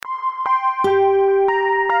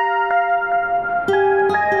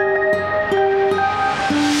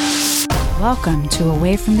Welcome to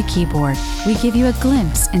Away from the Keyboard. We give you a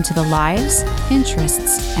glimpse into the lives,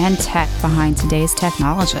 interests, and tech behind today's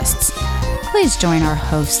technologists. Please join our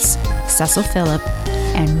hosts, Cecil Phillip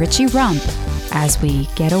and Richie Rump, as we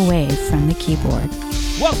get away from the keyboard.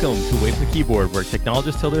 Welcome to Away from the Keyboard, where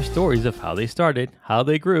technologists tell their stories of how they started, how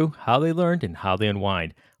they grew, how they learned, and how they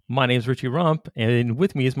unwind. My name is Richie Rump, and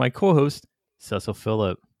with me is my co-host, Cecil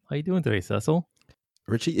Phillip. How you doing today, Cecil?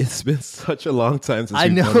 Richie, it's been such a long time since I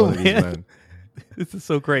we've know, done one of these, man. man. This is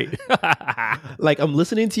so great. Like, I'm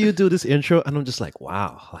listening to you do this intro, and I'm just like,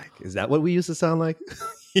 wow, like, is that what we used to sound like?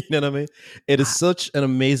 You know what I mean? It is such an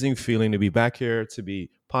amazing feeling to be back here, to be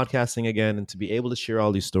podcasting again, and to be able to share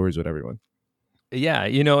all these stories with everyone. Yeah,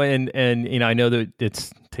 and I know that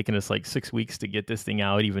it's taken us like 6 weeks to get this thing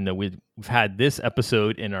out, even though we've had this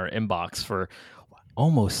episode in our inbox for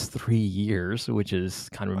almost 3 years, which is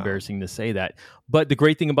kind of embarrassing to say that. But the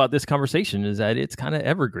great thing about this conversation is that it's kind of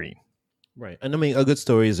evergreen. Right. And I mean, a good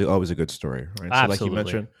story is always a good story, right? Absolutely. So like you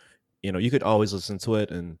mentioned, you could always listen to it,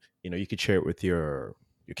 and, you could share it with your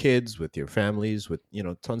kids, with your families, with,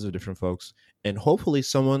 tons of different folks. And hopefully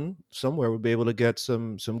someone somewhere will be able to get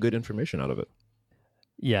some good information out of it.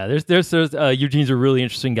 Yeah, there's Eugene's a really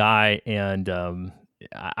interesting guy, and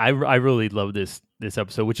I really love this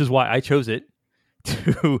episode, which is why I chose it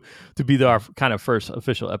to be our kind of first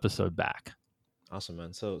official episode back. Awesome,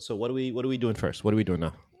 man. So what are we doing first? What are we doing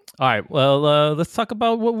now? All right, well, let's talk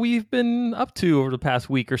about what we've been up to over the past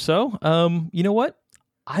week or so. You know what?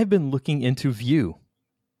 I've been looking into Vue.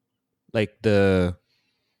 Like the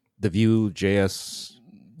Vue.js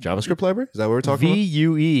JavaScript library? Is that what we're talking about?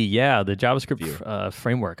 Vue, yeah, the JavaScript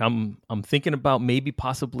framework. I'm thinking about maybe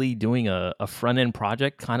possibly doing a front end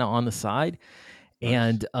project kind of on the side. Nice.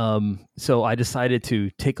 And so I decided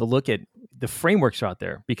to take a look at the frameworks out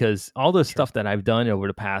there, because all the stuff that I've done over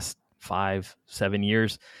the past 5-7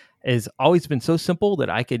 years has always been so simple that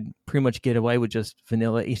I could pretty much get away with just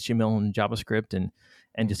vanilla HTML and JavaScript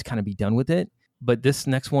and just kind of be done with it. But this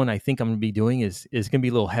next one I think I'm going to be doing is going to be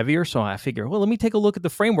a little heavier. So I figure, well, let me take a look at the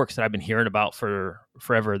frameworks that I've been hearing about for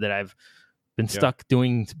forever, that I've been stuck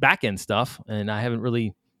doing back-end stuff. And I haven't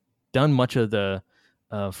really done much of the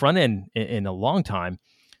front end in a long time.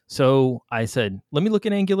 So I said, let me look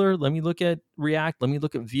at Angular, let me look at React, let me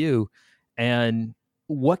look at Vue, and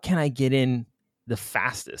what can I get in the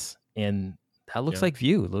fastest? And that looks like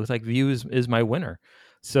Vue. It looks like Vue is my winner.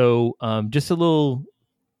 So just a little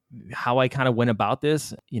how I kind of went about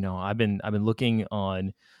this. I've been looking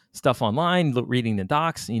on stuff online, reading the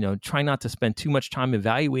docs, trying not to spend too much time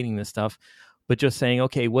evaluating this stuff, but just saying,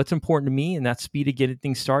 okay, what's important to me? And that's speed to get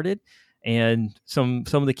things started, and some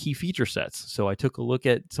of the key feature sets. So I took a look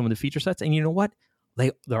at some of the feature sets, and you know what?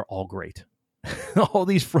 They're all great. All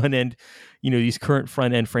these front end, these current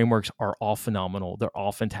front end frameworks are all phenomenal. They're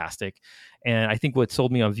all fantastic. And I think what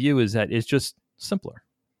sold me on Vue is that it's just simpler,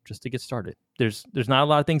 just to get started. There's not a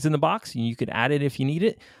lot of things in the box. You could add it if you need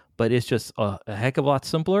it, but it's just a heck of a lot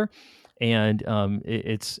simpler. And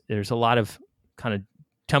there's a lot of kind of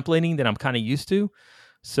templating that I'm kind of used to.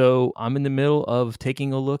 So I'm in the middle of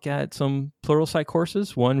taking a look at some Pluralsight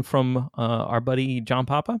courses, one from our buddy John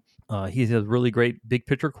Papa. He has a really great big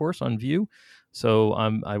picture course on Vue. So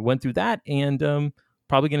I went through that, and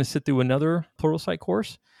probably going to sit through another Pluralsight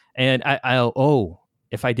course. And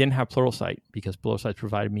if I didn't have Pluralsight, because Pluralsight's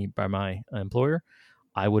provided me by my employer,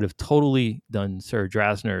 I would have totally done Sarah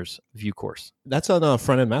Drasner's Vue course. That's on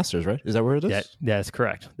Front End Masters, right? Is that where it is? That's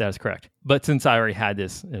correct. That is correct. But since I already had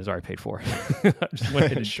this, it was already paid for. I just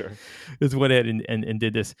went ahead and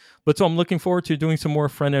did this. But so I'm looking forward to doing some more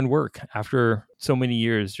front end work after so many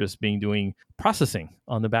years just doing processing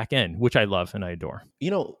on the back end, which I love and I adore.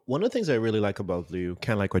 One of the things I really like about Vue,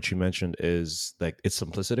 kind of like what you mentioned, is like its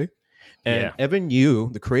simplicity. And Evan Yu,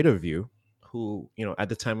 the creator of Vue, who, at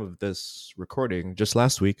the time of this recording, just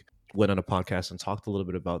last week, went on a podcast and talked a little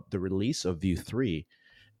bit about the release of Vue 3.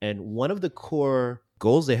 And one of the core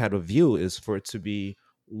goals they had with Vue is for it to be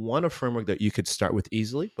a framework that you could start with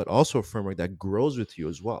easily, but also a framework that grows with you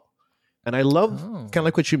as well. And I love, kind of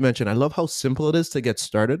like what you mentioned, I love how simple it is to get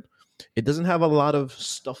started. It doesn't have a lot of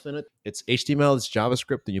stuff in it. It's HTML, it's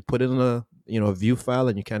JavaScript, and you put it in a Vue file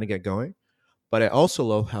and you kind of get going. But I also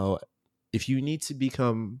love how if you need to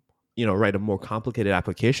become write a more complicated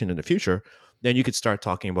application in the future, then you could start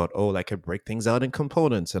talking about, I could break things out in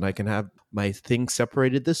components, and I can have my thing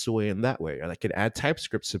separated this way and that way. And I could add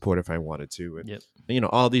TypeScript support if I wanted to. And,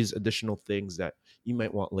 all these additional things that you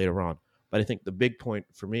might want later on. But I think the big point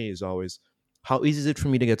for me is always, how easy is it for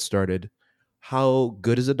me to get started? How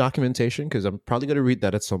good is the documentation? Because I'm probably going to read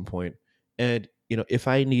that at some point. And, if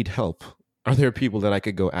I need help, are there people that I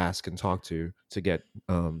could go ask and talk to get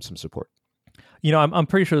some support? I'm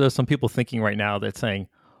pretty sure there's some people thinking right now that's saying,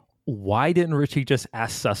 why didn't Richie just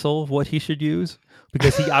ask Cecil what he should use?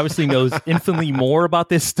 Because he obviously knows infinitely more about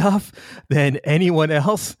this stuff than anyone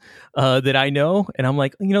else that I know. And I'm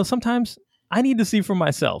like, sometimes I need to see for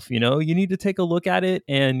myself. You need to take a look at it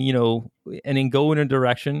and then go in a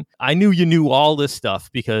direction. I knew you knew all this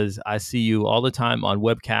stuff because I see you all the time on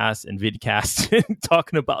webcasts and vidcasts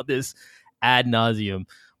talking about this ad nauseum.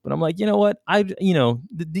 But I'm like, you know what?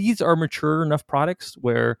 These are mature enough products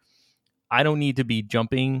where I don't need to be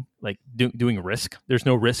jumping, like doing risk. There's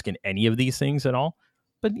no risk in any of these things at all.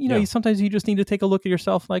 But, sometimes you just need to take a look at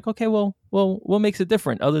yourself like, okay, well, what makes it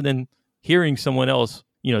different other than hearing someone else,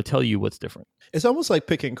 tell you what's different? It's almost like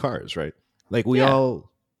picking cars, right? Like we all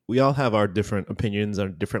have our different opinions, our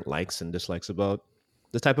different likes and dislikes about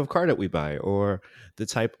the type of car that we buy or the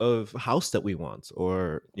type of house that we want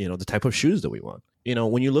or, the type of shoes that we want.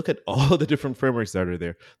 When you look at all the different frameworks that are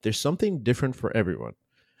there, there's something different for everyone.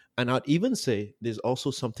 And I'd even say there's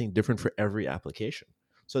also something different for every application.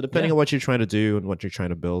 So depending on what you're trying to do and what you're trying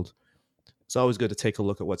to build, it's always good to take a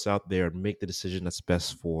look at what's out there and make the decision that's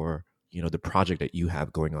best for, the project that you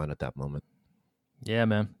have going on at that moment. Yeah,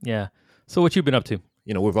 man. Yeah. So what you been up to?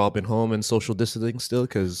 We've all been home and social distancing still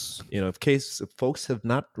because, if folks have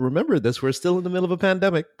not remembered this, we're still in the middle of a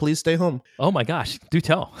pandemic. Please stay home. Oh my gosh. Do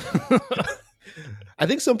tell. I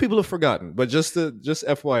think some people have forgotten, but just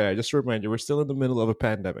FYI, just to remind you, we're still in the middle of a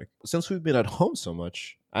pandemic. Since we've been at home so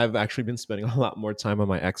much, I've actually been spending a lot more time on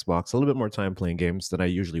my Xbox, a little bit more time playing games than I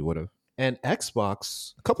usually would have. And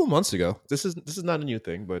Xbox, a couple months ago, this is not a new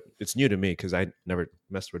thing, but it's new to me because I never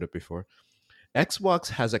messed with it before. Xbox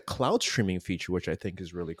has a cloud streaming feature, which I think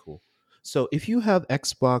is really cool. So if you have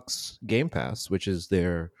Xbox Game Pass, which is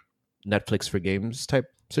their Netflix for games type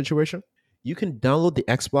situation, you can download the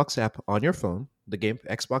Xbox app on your phone, the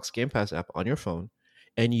Xbox Game Pass app on your phone,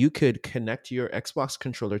 and you could connect your Xbox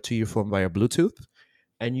controller to your phone via Bluetooth,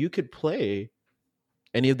 and you could play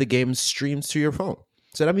any of the games streamed to your phone.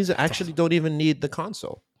 So that means you actually don't even need the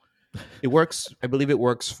console. It works. I believe it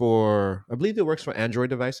works for Android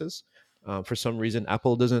devices. For some reason,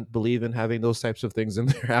 Apple doesn't believe in having those types of things in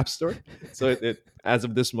their app store. So it as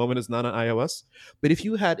of this moment, it's not on iOS. But if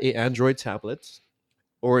you had an Android tablet,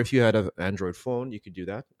 or if you had an Android phone, you could do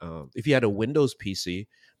that. If you had a Windows PC,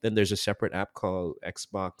 then there's a separate app called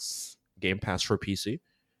Xbox Game Pass for PC.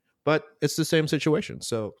 But it's the same situation.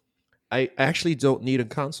 So I actually don't need a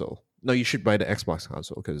console. No, you should buy the Xbox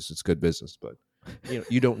console because it's good business. But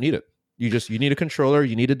you don't need it. You need a controller,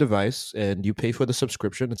 you need a device, and you pay for the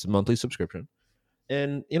subscription. It's a monthly subscription.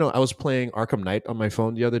 And, I was playing Arkham Knight on my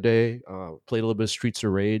phone the other day, played a little bit of Streets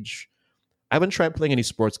of Rage. I haven't tried playing any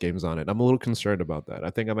sports games on it. I'm a little concerned about that. I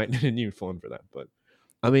think I might need a new phone for that. But,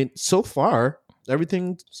 so far,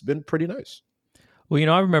 everything's been pretty nice. Well,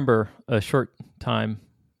 I remember a short time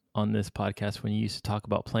on this podcast when you used to talk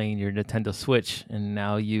about playing your Nintendo Switch, and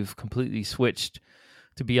now you've completely switched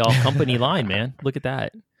to be all company line, man. Look at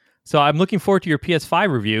that. So I'm looking forward to your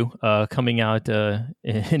PS5 review coming out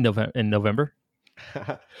in November.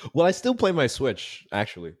 Well, I still play my Switch,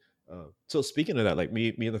 actually. So speaking of that, like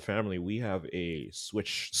me and the family, we have a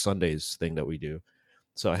Switch Sundays thing that we do.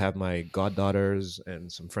 So I have my goddaughters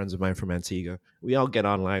and some friends of mine from Antigua. We all get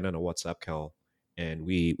online on a WhatsApp call, and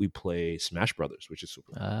we play Smash Brothers, which is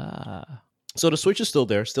super cool. So the Switch is still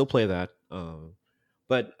there, still play that.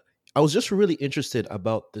 But I was just really interested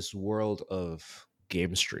about this world of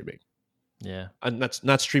game streaming. Yeah. And that's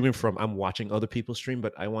not streaming from I'm watching other people stream,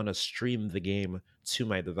 but I want to stream the game to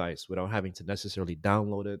my device without having to necessarily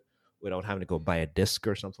download it, without having to go buy a disc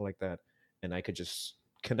or something like that. And I could just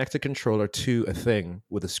connect a controller to a thing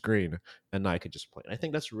with a screen, and I could just play. And I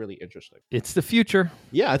think that's really interesting. It's the future.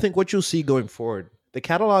 Yeah, I think what you'll see going forward, the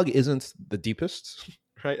catalog isn't the deepest,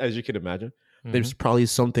 right? As you can imagine. Mm-hmm. There's probably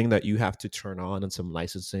something that you have to turn on and some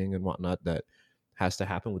licensing and whatnot that has to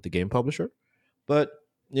happen with the game publisher. But,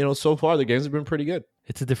 so far the games have been pretty good.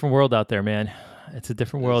 It's a different world out there, man. It's a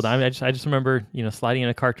different world. I just remember, sliding in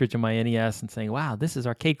a cartridge in my NES and saying, wow, this is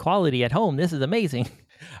arcade quality at home. This is amazing.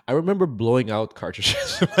 I remember blowing out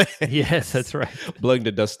cartridges. Yes, that's right. Blowing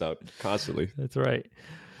the dust out constantly. That's right.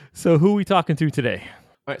 So who are we talking to today?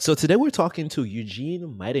 All right. So today we're talking to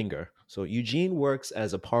Eugene Meidinger. So Eugene works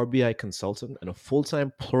as a Power BI consultant and a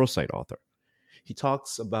full-time Pluralsight author. He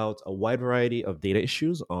talks about a wide variety of data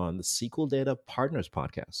issues on the SQL Data Partners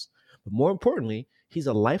podcast. But more importantly, he's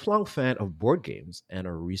a lifelong fan of board games and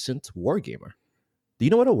a recent wargamer. Do you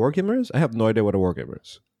know what a wargamer is? I have no idea what a wargamer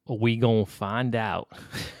is. We gonna find out.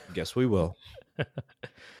 Guess we will.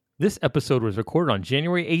 This episode was recorded on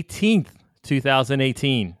January 18th,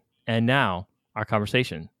 2018. And now, our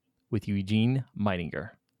conversation with Eugene Meidinger.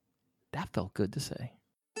 That felt good to say.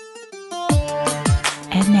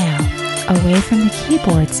 And now, away from the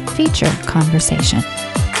keyboard's feature conversation.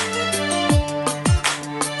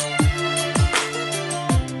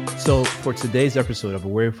 So for today's episode of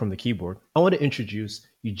Away from the Keyboard, I want to introduce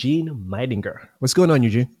Eugene Meidinger. What's going on,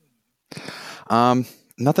 Eugene?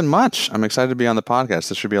 Nothing much. I'm excited to be on the podcast.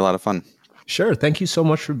 This should be a lot of fun. Sure. Thank you so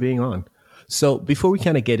much for being on. So before we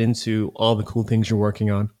kind of get into all the cool things you're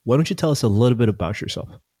working on, why don't you tell us a little bit about yourself?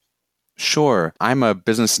 Sure. I'm a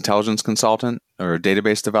business intelligence consultant or a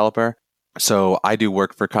database developer. So I do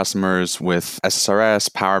work for customers with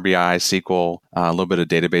SSRS, Power BI, SQL, a little bit of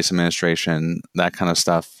database administration, that kind of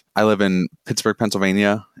stuff. I live in Pittsburgh,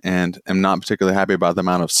 Pennsylvania, and am not particularly happy about the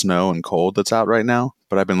amount of snow and cold that's out right now.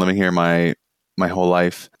 But I've been living here my whole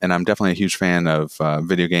life, and I'm definitely a huge fan of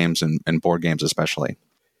video games and board games especially.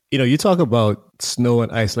 You know, you talk about snow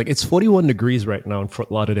and ice. Like, it's 41 degrees right now in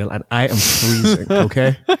Fort Lauderdale, and I am freezing,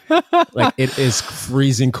 okay? Like, it is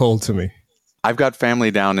freezing cold to me. I've got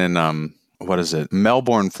family down in,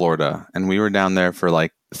 Melbourne, Florida, and we were down there for,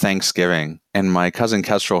 like, Thanksgiving, and my cousin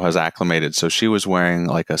Kestrel has acclimated, so she was wearing,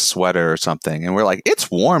 like, a sweater or something, and we're like,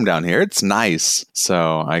 it's warm down here. It's nice.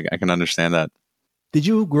 So I can understand that. Did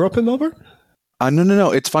you grow up in Melbourne?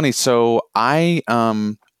 No. It's funny. So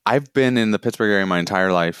I've been in the Pittsburgh area my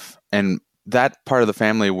entire life, and that part of the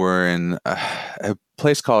family were in a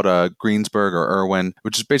place called Greensburg or Irwin,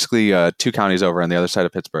 which is basically 2 counties over on the other side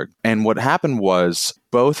of Pittsburgh. And what happened was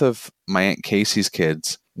both of my Aunt Casey's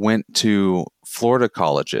kids went to Florida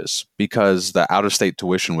colleges because the out-of-state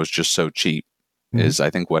tuition was just so cheap, is I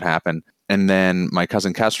think what happened. And then my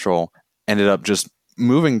cousin Kestrel ended up just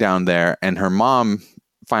moving down there, and her mom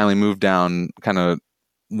finally moved down kind of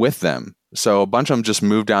with them. So a bunch of them just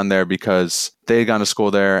moved down there because they had gone to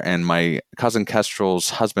school there. And my cousin Kestrel's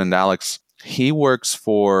husband, Alex, he works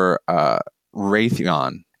for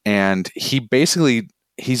Raytheon. And he's basically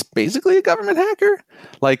a government hacker.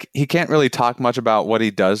 Like, he can't really talk much about what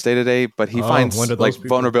he does day to day, but he finds like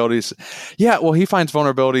vulnerabilities. Yeah, well, he finds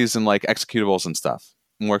vulnerabilities in like executables and stuff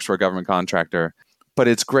and works for a government contractor. But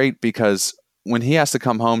it's great because when he has to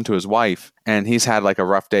come home to his wife and he's had like a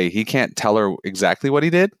rough day, he can't tell her exactly what he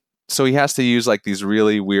did. So he has to use like these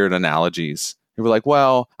really weird analogies. He'll be like,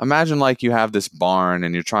 well, imagine like you have this barn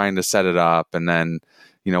and you're trying to set it up, and then,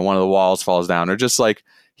 you know, one of the walls falls down, or just like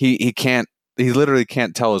he literally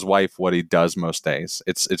can't tell his wife what he does most days.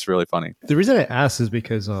 It's really funny. The reason I asked is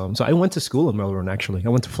because so I went to school in Melbourne, actually. I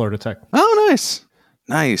went to Florida Tech. Oh,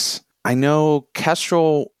 nice. I know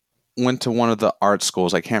Kestrel went to one of the art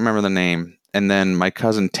schools. I can't remember the name. And then my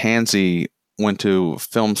cousin Tansy went to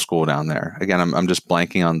film school down there. Again, I'm just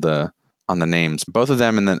blanking on the names. Both of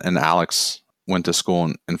them and Alex went to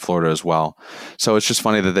school in Florida as well. So it's just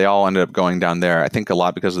funny that they all ended up going down there. I think a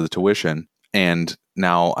lot because of the tuition. And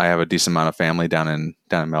now I have a decent amount of family down in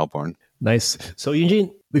Melbourne. Nice. So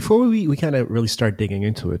Eugene, before we kind of really start digging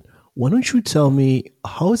into it, why don't you tell me,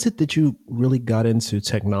 how is it that you really got into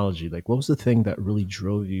technology? Like, what was the thing that really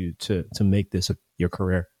drove you to make this your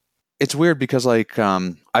career? It's weird because like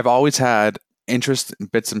I've always had interest in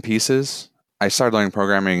bits and pieces. I started learning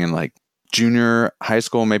programming in like junior high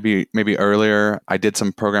school, maybe earlier. I did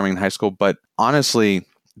some programming in high school, but honestly,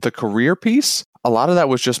 the career piece, a lot of that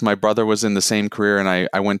was just my brother was in the same career, and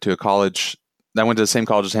I went to a college. I went to the same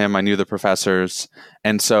college as him. I knew the professors,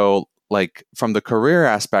 and so like from the career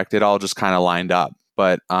aspect, it all just kind of lined up.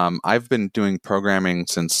 But I've been doing programming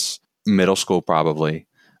since middle school, probably.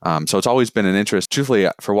 So it's always been an interest. Truthfully,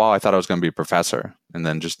 for a while, I thought I was going to be a professor, and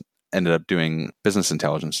then just ended up doing business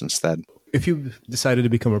intelligence instead. If you decided to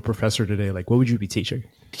become a professor today, like, what would you be teaching?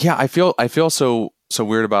 Yeah, I feel so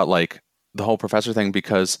weird about like the whole professor thing,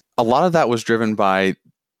 because a lot of that was driven by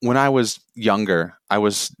when I was younger. I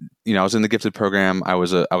was in the gifted program. I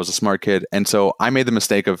was a smart kid, and so I made the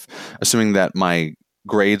mistake of assuming that my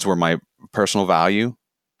grades were my personal value.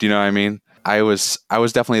 Do you know what I mean? I was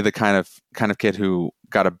definitely the kind of kid who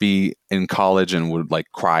got a B in college and would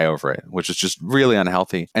like cry over it, which is just really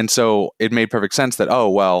unhealthy. And so it made perfect sense that, oh,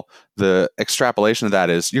 well, the extrapolation of that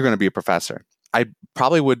is you're going to be a professor. I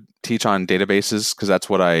probably would teach on databases because that's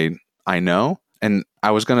what I know. And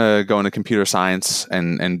I was going to go into computer science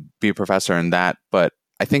and be a professor in that. But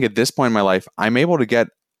I think at this point in my life, I'm able to get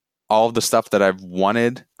all of the stuff that I've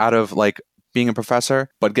wanted out of like being a professor,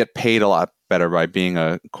 but get paid a lot better by being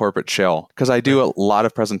a corporate shill. Because I do a lot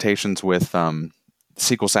of presentations with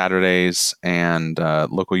SQL Saturdays and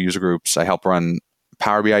local user groups. I help run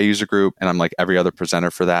Power BI user group, and I'm like every other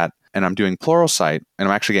presenter for that. And I'm doing Pluralsight, and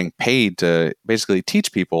I'm actually getting paid to basically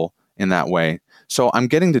teach people in that way. So I'm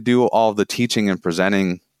getting to do all of the teaching and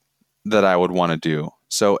presenting that I would want to do.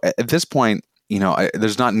 So at this point,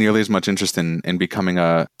 there's not nearly as much interest in becoming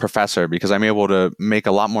a professor because I'm able to make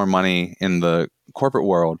a lot more money in the corporate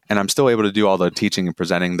world, and I'm still able to do all the teaching and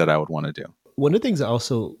presenting that I would want to do. One of the things I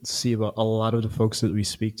also see about a lot of the folks that we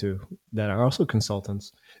speak to that are also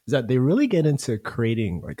consultants is that they really get into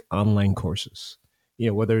creating like online courses,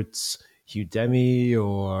 whether it's Udemy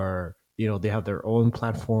or, they have their own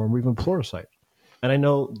platform or even Pluralsight. And I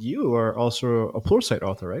know you are also a Pluralsight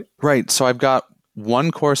author, right? Right. So I've got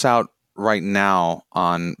one course out right now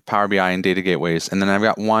on Power BI and data gateways. And then I've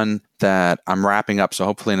got one that I'm wrapping up. So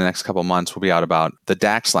hopefully in the next couple of months, we'll be out about the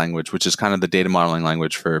DAX language, which is kind of the data modeling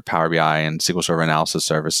language for Power BI and SQL Server analysis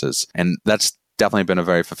services. And that's definitely been a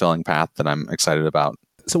very fulfilling path that I'm excited about.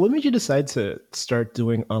 So what made you decide to start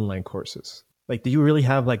doing online courses? Like, do you really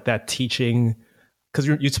have like that teaching? Because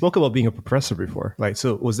you spoke about being a professor before. Like,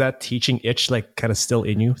 so was that teaching itch like kind of still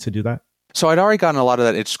in you to do that? So I'd already gotten a lot of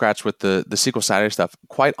that itch scratch with the SQL Saturday stuff.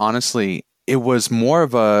 Quite honestly, it was more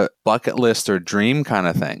of a bucket list or dream kind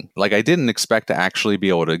of thing. Like I didn't expect to actually be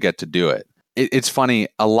able to get to do it. It's funny,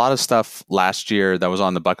 a lot of stuff last year that was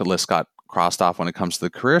on the bucket list got crossed off when it comes to the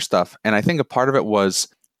career stuff. And I think a part of it was,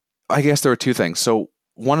 I guess there were two things. So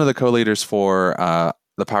one of the co-leaders for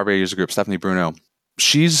the Power BI user group, Stephanie Bruno,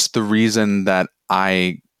 she's the reason that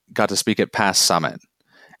I got to speak at PASS Summit.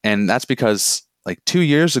 And that's because like 2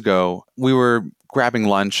 years ago, we were grabbing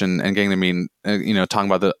lunch and getting to meet,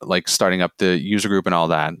 talking about starting up the user group and all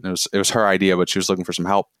that. It was her idea, but she was looking for some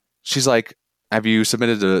help. She's like, have you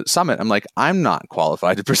submitted to Summit? I'm like, I'm not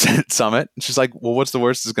qualified to present at Summit. And she's like, well, what's the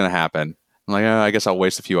worst that's going to happen? I'm like, I guess I'll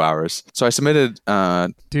waste a few hours. So I submitted.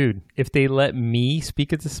 Dude, if they let me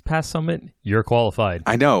speak at this past Summit, you're qualified.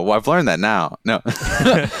 I know. Well, I've learned that now. No.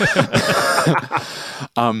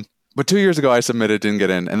 But 2 years ago, I submitted, didn't get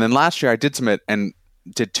in. And then last year, I did submit and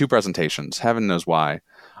did 2 presentations. Heaven knows why.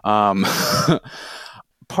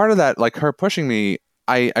 Part of that, like her pushing me,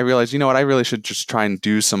 I realized, I really should just try and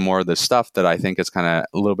do some more of this stuff that I think is kind of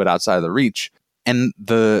a little bit outside of the reach. And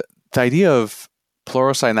the idea of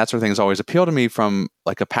Pluralsight and that sort of thing has always appealed to me from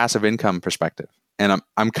like a passive income perspective. And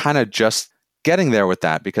I'm kind of just getting there with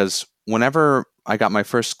that because whenever I got my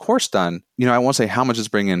first course done, I won't say how much it's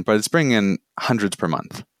bringing in, but it's bringing in hundreds per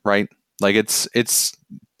month, right? Like it's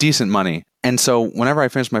decent money. And so whenever I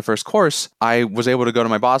finished my first course, I was able to go to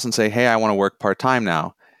my boss and say, hey, I want to work part-time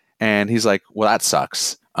now. And he's like, well, that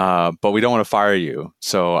sucks. But we don't want to fire you.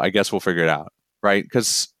 So I guess we'll figure it out, right?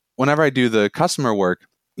 Because whenever I do the customer work,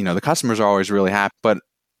 the customers are always really happy. But,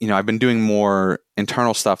 I've been doing more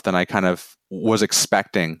internal stuff than I kind of was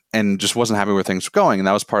expecting and just wasn't happy where things were going. And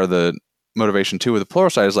that was part of the motivation too with the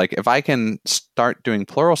Pluralsight is like, if I can start doing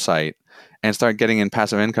Pluralsight and start getting in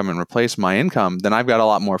passive income and replace my income, then I've got a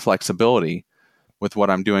lot more flexibility with what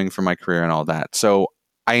I'm doing for my career and all that. So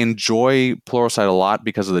I enjoy Pluralsight a lot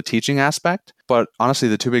because of the teaching aspect. But honestly,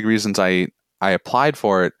 the 2 big reasons I applied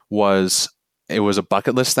for it was a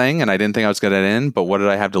bucket list thing and I didn't think I was going to get in, but what did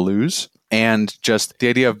I have to lose? And just the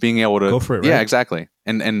idea of being able to go for it, right? Yeah, exactly.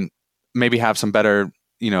 And maybe have some better,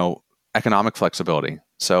 economic flexibility.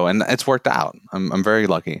 So, and it's worked out. I'm very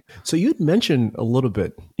lucky. So you'd mentioned a little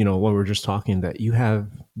bit, when we were just talking that you have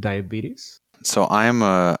diabetes. So I'm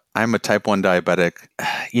a type 1 diabetic.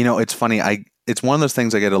 It's funny. It's one of those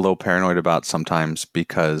things I get a little paranoid about sometimes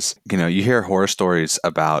because, you hear horror stories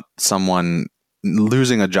about someone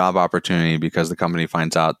losing a job opportunity because the company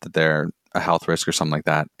finds out that they're a health risk or something like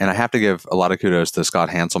that. And I have to give a lot of kudos to Scott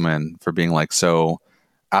Hanselman for being like so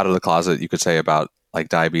out of the closet, you could say, about like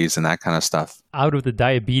diabetes and that kind of stuff. Out of the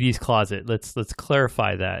diabetes closet. Let's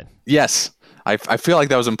clarify that. Yes. I feel like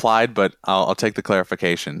that was implied, but I'll take the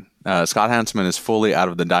clarification. Scott Hanselman is fully out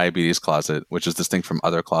of the diabetes closet, which is distinct from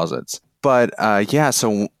other closets. But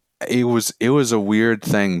so it was a weird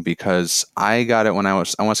thing because I got it when I want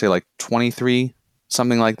to say like 23,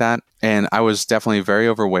 something like that. And I was definitely very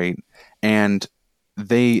overweight and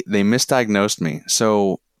they misdiagnosed me.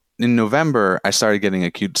 So in November, I started getting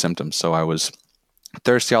acute symptoms. So I was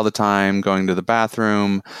thirsty all the time, going to the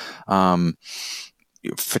bathroom,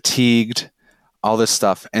 fatigued, all this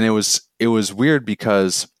stuff. And it was weird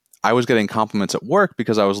because I was getting compliments at work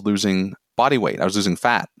because I was losing body weight. I was losing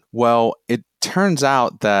fat. Well, it turns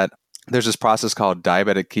out that there's this process called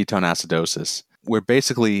diabetic ketone acidosis, where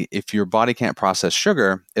basically if your body can't process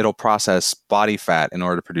sugar, it'll process body fat in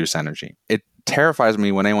order to produce energy. It terrifies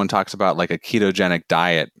me when anyone talks about like a ketogenic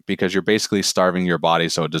diet because you're basically starving your body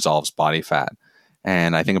so it dissolves body fat.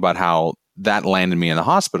 And I think about how that landed me in the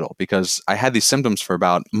hospital because I had these symptoms for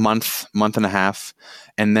about month and a half.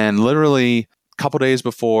 And then literally a couple days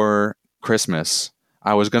before Christmas,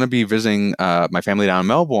 I was going to be visiting my family down in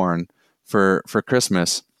Melbourne for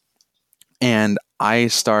Christmas. And I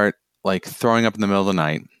start like throwing up in the middle of the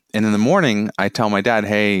night. And in the morning, I tell my dad,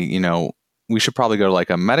 hey, we should probably go to like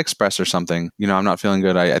a Med Express or something. I'm not feeling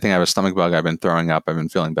good. I think I have a stomach bug. I've been throwing up. I've been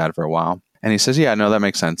feeling bad for a while. And he says, yeah, no, that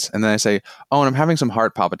makes sense. And then I say, oh, and I'm having some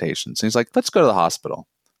heart palpitations. And he's like, let's go to the hospital.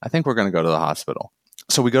 I think we're going to go to the hospital.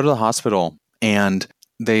 So we go to the hospital and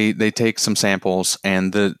they take some samples,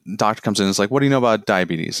 and the doctor comes in and is like, what do you know about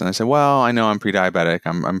diabetes? And I say, well, I know I'm pre-diabetic.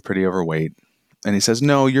 I'm pretty overweight. And he says,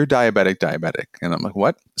 no, you're diabetic. And I'm like,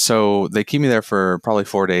 what? So they keep me there for probably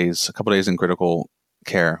 4 days, a couple days in critical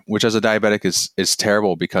care, which as a diabetic is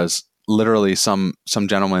terrible, because literally some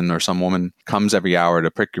gentleman or some woman comes every hour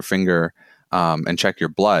to prick your finger and check your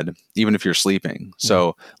blood, even if you're sleeping.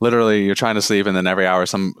 So literally you're trying to sleep, and then every hour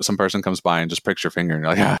some person comes by and just pricks your finger, and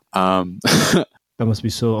you're like, That must be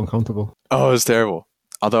so uncomfortable. Oh, it's terrible.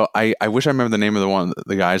 Although I wish I remember the name of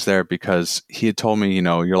the guys there, because he had told me,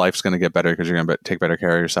 your life's going to get better because you're going to take better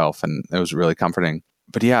care of yourself. And it was really comforting.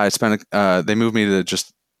 But yeah, they moved me to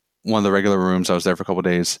just one of the regular rooms. I was there for a couple of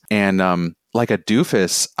days. And like a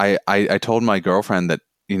doofus, I told my girlfriend that,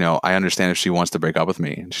 I understand if she wants to break up with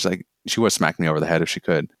me. And she's like, she would smack me over the head if she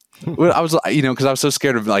could. I was, because I was so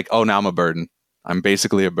scared of like, oh, now I'm a burden. I'm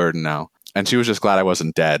basically a burden now. And she was just glad I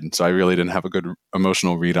wasn't dead. So I really didn't have a good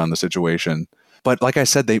emotional read on the situation. But like I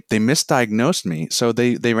said, they misdiagnosed me. So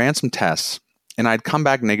they ran some tests, and I'd come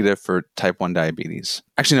back negative for type 1 diabetes.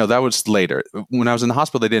 Actually, no, that was later. When I was in the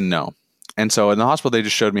hospital, they didn't know. And so in the hospital, they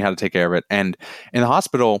just showed me how to take care of it. And in the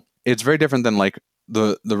hospital, it's very different than like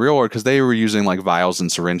the real world, because they were using like vials and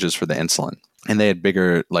syringes for the insulin. And they had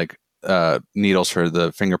bigger like needles for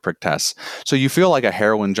the finger prick tests. So you feel like a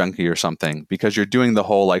heroin junkie or something, because you're doing the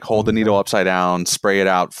whole like hold the needle upside down, spray it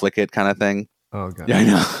out, flick it kind of thing. Oh, God. Yeah, I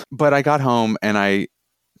know. But I got home and I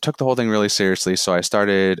took the whole thing really seriously. So I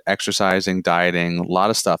started exercising, dieting, a lot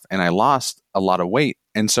of stuff, and I lost a lot of weight.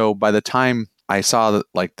 And so by the time I saw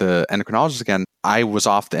like the endocrinologist again, I was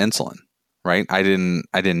off the insulin, right? I didn't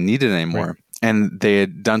need it anymore. Right. And they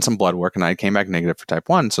had done some blood work, and I came back negative for type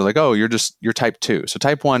 1. So like, oh, you're type 2. So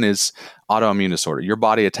type 1 is autoimmune disorder. Your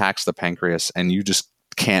body attacks the pancreas and you just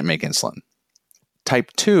can't make insulin.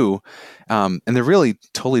 Type 2, and they're really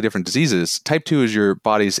totally different diseases. Type 2 is your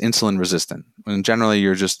body's insulin resistant. And generally,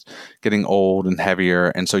 you're just getting old and heavier.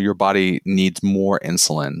 And so your body needs more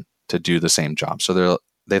insulin to do the same job. So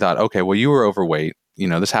they thought, okay, well, you were overweight.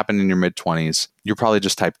 This happened in your mid-20s. You're probably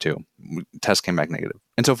just type 2. Test came back negative.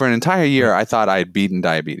 And so for an entire year, I thought I had beaten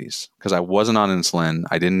diabetes because I wasn't on insulin.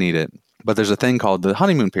 I didn't need it. But there's a thing called the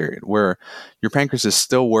honeymoon period where your pancreas is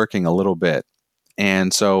still working a little bit.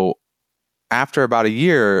 And so after about a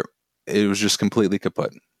year, it was just completely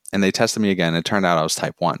kaput. And they tested me again. It turned out I was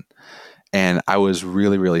type 1. And I was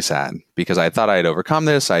really, really sad because I thought I had overcome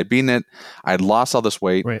this. I had beaten it. I had lost all this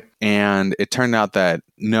weight. Right. And it turned out that,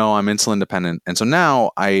 no, I'm insulin dependent. And so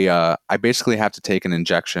now I basically have to take an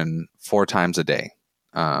injection 4 times a day.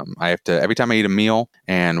 I have to, every time I eat a meal,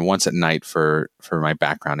 and once at night for my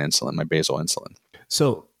background insulin, my basal insulin.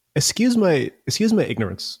 So excuse my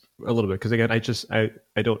ignorance a little bit, because again,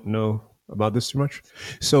 I don't know about this too much.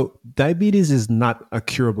 So diabetes is not a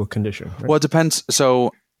curable condition, right? Well, it depends.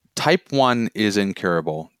 So type 1 is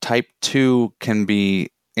incurable. Type 2 can be,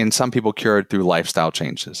 in some people, cured through lifestyle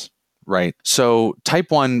changes, right? So type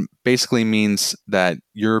 1 basically means that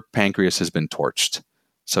your pancreas has been torched,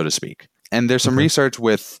 so to speak. And there's some research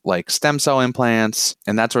with like stem cell implants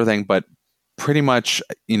and that sort of thing, but pretty much,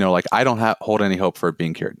 like I don't hold any hope for it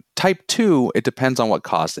being cured. Type 2, it depends on what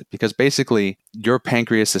caused it, because basically your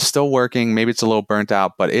pancreas is still working. Maybe it's a little burnt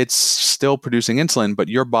out, but it's still producing insulin, but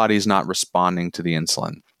your body's not responding to the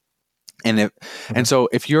insulin. And so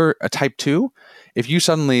if you're a type 2, if you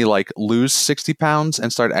suddenly like lose 60 pounds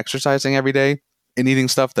and start exercising every day and eating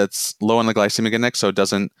stuff that's low on the glycemic index, so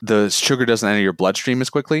the sugar doesn't enter your bloodstream as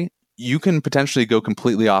quickly, you can potentially go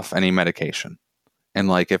completely off any medication. And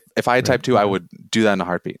like if I had type 2, I would do that in a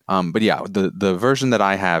heartbeat. But yeah, the version that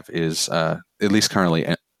I have is at least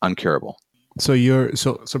currently uncurable. So you're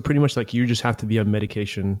so pretty much like you just have to be on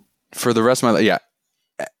medication for the rest of my life. Yeah.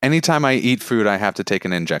 Anytime I eat food, I have to take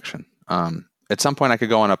an injection. At some point I could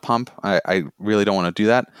go on a pump. I really don't want to do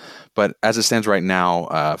that. But as it stands right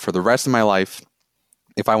now, for the rest of my life,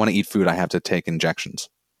 if I want to eat food, I have to take injections.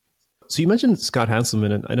 So you mentioned Scott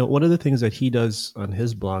Hanselman, and I know one of the things that he does on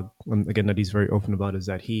his blog, again, that he's very open about, is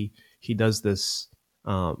that he does this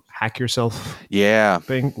hack yourself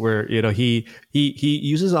thing where, he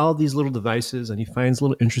uses all these little devices and he finds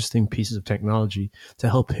little interesting pieces of technology to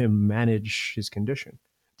help him manage his condition.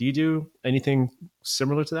 Do you do anything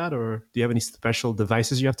similar to that, or do you have any special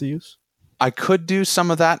devices you have to use? I could do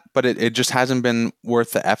some of that, but it just hasn't been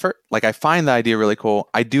worth the effort. Like, I find the idea really cool.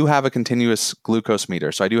 I do have a continuous glucose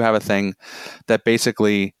meter. So I do have a thing that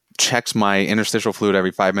basically checks my interstitial fluid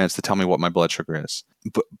every 5 minutes to tell me what my blood sugar is.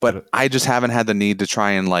 But I just haven't had the need to try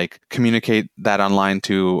and like communicate that online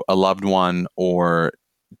to a loved one or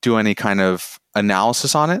do any kind of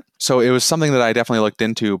analysis on it. So it was something that I definitely looked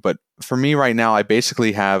into. But for me right now, I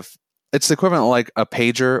basically have, it's the equivalent of like a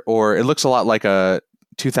pager, or it looks a lot like a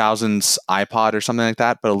 2000s iPod or something like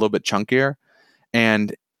that, but a little bit chunkier.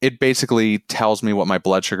 And it basically tells me what my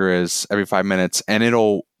blood sugar is every 5 minutes, and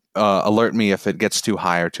it'll alert me if it gets too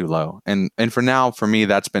high or too low. And for now, for me,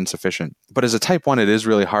 that's been sufficient. But as a type 1, it is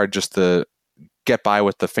really hard just to get by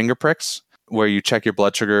with the finger pricks, where you check your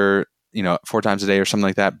blood sugar, 4 times a day or something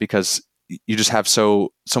like that, because you just have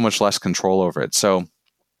so much less control over it. So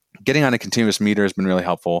getting on a continuous meter has been really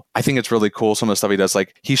helpful. I think it's really cool, some of the stuff he does.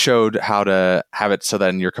 Like, he showed how to have it so that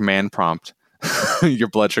in your command prompt, your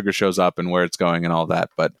blood sugar shows up and where it's going and all that.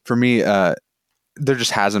 But for me, there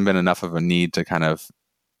just hasn't been enough of a need to kind of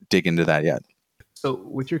dig into that yet. So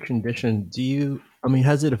with your condition,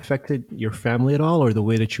 has it affected your family at all, or the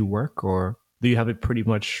way that you work, or do you have it pretty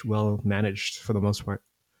much well managed for the most part?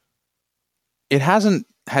 It hasn't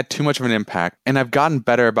had too much of an impact, and I've gotten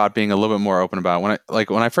better about being a little bit more open about it.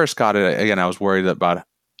 When I first got it, again, I was worried about,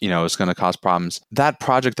 it's going to cause problems. That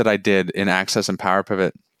project that I did in Access and Power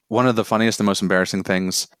Pivot, one of the funniest and most embarrassing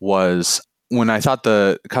things was when I thought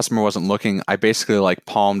the customer wasn't looking, I basically like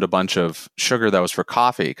palmed a bunch of sugar that was for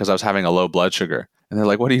coffee because I was having a low blood sugar. And they're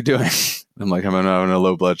like, "What are you doing?" I'm like, "I'm having a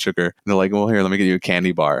low blood sugar." And they're like, "Well, here, let me get you a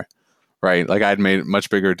candy bar." Right? Like, I'd made a much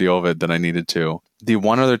bigger deal of it than I needed to. The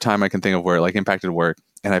one other time I can think of where it like impacted work,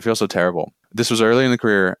 and I feel so terrible. This was early in the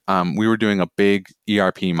career. We were doing a big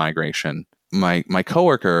ERP migration. My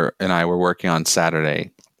coworker and I were working on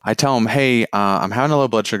Saturday. I tell him, "Hey, I'm having a low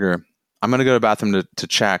blood sugar. I'm going to go to the bathroom to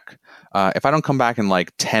check. If I don't come back in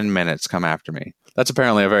like 10 minutes, come after me." That's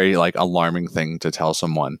apparently a very like alarming thing to tell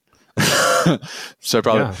someone. So I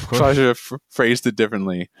probably should have phrased it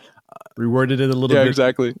differently. Reworded it a little bit. Yeah,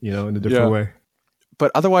 exactly. In a different way.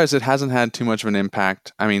 But otherwise, it hasn't had too much of an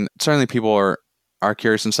impact. I mean, certainly people are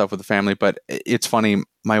curious and stuff with the family, but it's funny.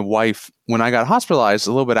 My wife, when I got hospitalized,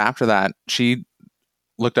 a little bit after that, she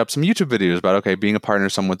looked up some YouTube videos about, being a partner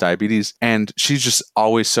of someone with diabetes. And she's just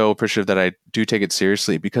always so appreciative that I do take it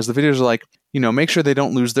seriously, because the videos are like, make sure they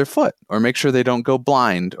don't lose their foot, or make sure they don't go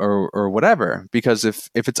blind, or whatever. Because if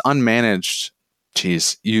it's unmanaged,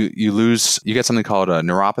 you get something called a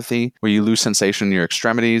neuropathy, where you lose sensation in your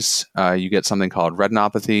extremities. You get something called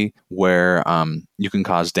retinopathy, where you can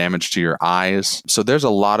cause damage to your eyes. So there's a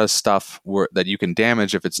lot of stuff that you can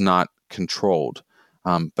damage if it's not controlled.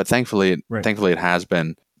 But thankfully it has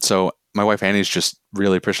been. So my wife Annie's just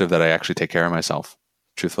really appreciative that I actually take care of myself,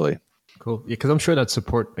 truthfully. Cool. Yeah, because I'm sure that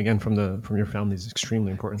support again from your family is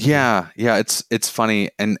extremely important. Yeah. It's funny,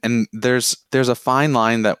 and there's a fine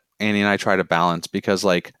line that Annie and I try to balance, because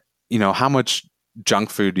how much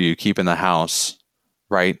junk food do you keep in the house,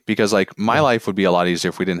 right? Because my life would be a lot easier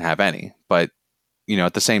if we didn't have any, but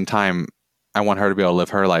at the same time, I want her to be able to live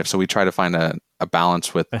her life. So we try to find a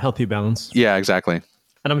balance with a healthy balance. Yeah, exactly.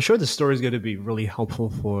 And I'm sure the story is going to be really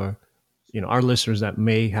helpful for, our listeners that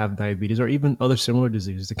may have diabetes or even other similar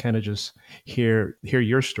diseases, to kind of just hear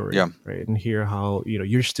your story, right? And hear how,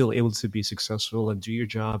 you're still able to be successful and do your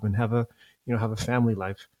job and have a family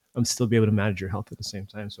life and still be able to manage your health at the same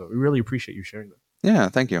time. So we really appreciate you sharing that. Yeah,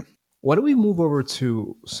 thank you. Why don't we move over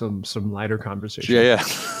to some lighter conversation? Yeah.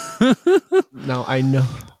 Now, I know.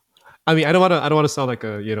 I mean, I don't want to sound like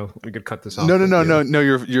we could cut this off. No,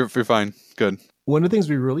 you're fine. Good. One of the things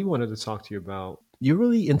we really wanted to talk to you about, you're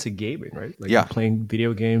really into gaming, right? You're playing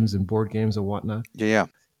video games and board games and whatnot. Yeah.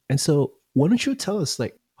 And so why don't you tell us,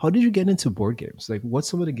 how did you get into board games? What's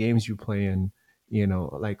some of the games you play in,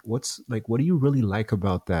 what do you really like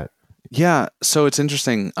about that? Yeah. So it's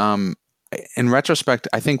interesting. In retrospect,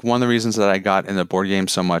 I think one of the reasons that I got into board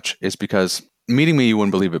games so much is because, meeting me, you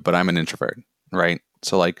wouldn't believe it, but I'm an introvert, right?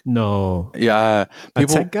 So no. Yeah. A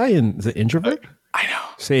tech guy is an introvert? I know.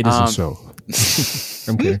 Say it isn't so.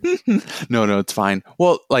 I'm kidding. No, it's fine.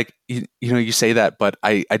 Well, you say that, but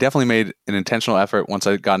I definitely made an intentional effort once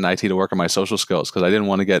I got in IT to work on my social skills, because I didn't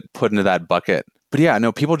want to get put into that bucket. But yeah,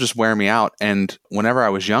 no, people just wear me out. And whenever I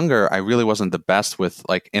was younger, I really wasn't the best with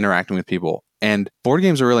interacting with people. And board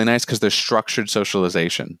games are really nice because there's structured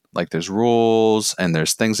socialization. There's rules and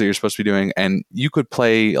there's things that you're supposed to be doing. And you could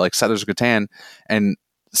play Settlers of Catan and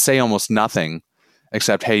say almost nothing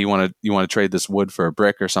except, hey, you want to trade this wood for a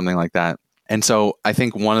brick or something like that. And so I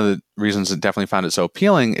think one of the reasons I definitely found it so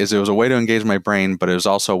appealing is it was a way to engage my brain, but it was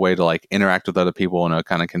also a way to like interact with other people in a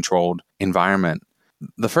kind of controlled environment.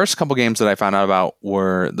 The first couple games that I found out about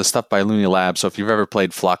were the stuff by Looney Labs. So if you've ever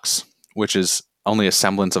played Flux, which is only a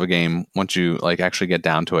semblance of a game once you like actually get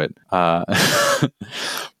down to it.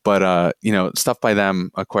 But stuff by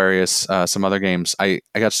them, Aquarius, some other games. I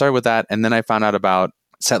got started with that, and then I found out about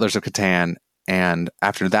Settlers of Catan. And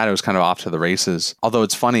after that, it was kind of off to the races. Although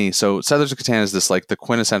it's funny, so Settlers of Catan is this like the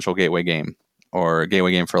quintessential gateway game, or a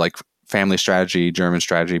gateway game for like family strategy, German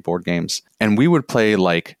strategy board games. And we would play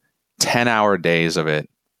like 10-hour days of it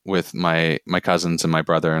with my cousins and my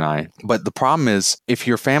brother and I. But the problem is, if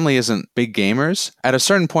your family isn't big gamers, at a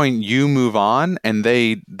certain point you move on and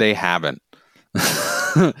they haven't.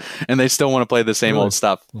 And they still want to play the same old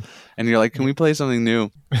stuff. And you're like, can we play something new?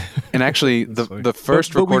 And actually the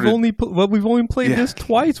first recorded... We've only played this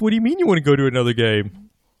twice. What do you mean you want to go to another game?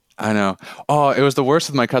 I know. Oh, it was the worst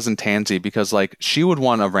with my cousin Tansy, because like she would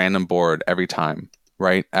want a random board every time,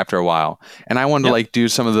 right? After a while. And I wanted to like do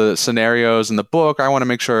some of the scenarios in the book. I want to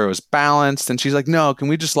make sure it was balanced. And she's like, no, can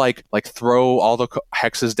we just like throw all the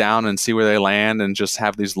hexes down and see where they land and just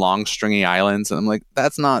have these long stringy islands? And I'm like,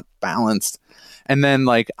 that's not balanced. And then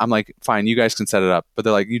like, I'm like, fine, you guys can set it up. But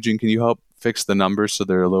they're like, Eugene, can you help fix the numbers so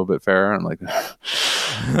they're a little bit fairer? I'm like,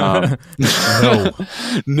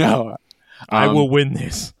 no, I will win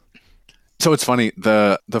this. So it's funny,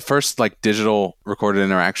 the first like digital recorded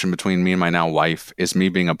interaction between me and my now wife is me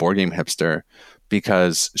being a board game hipster,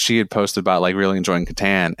 because she had posted about like really enjoying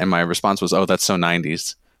Catan, and my response was, oh, that's so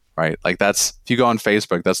 90s, right? Like that's, if you go on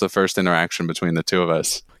Facebook, that's the first interaction between the two of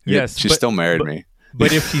us. Yes. She still married me.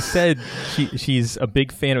 But if she said she's a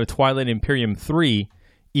big fan of Twilight Imperium 3,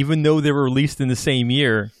 even though they were released in the same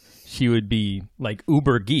year, she would be like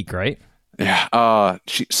uber geek, right? Yeah.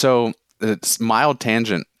 So it's mild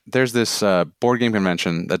tangent. There's this board game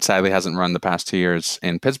convention that sadly hasn't run the past 2 years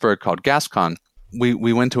in Pittsburgh called GaspCon.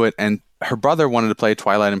 We went to it, and her brother wanted to play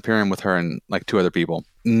Twilight Imperium with her and like 2 other people.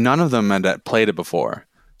 None of them had played it before.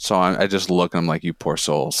 So I just look and I'm like, you poor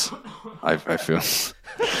souls. I feel...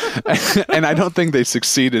 And I don't think they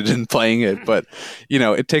succeeded in playing it, but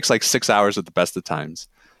it takes like 6 hours at the best of times.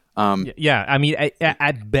 I mean,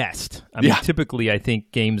 at best. I mean, typically, I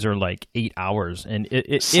think games are like 8 hours, and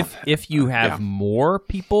if you have more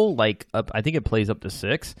people, like I think it plays up to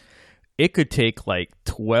 6, it could take like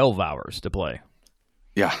 12 hours to play.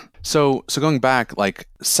 Yeah. So going back, like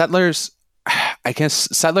Settlers, I guess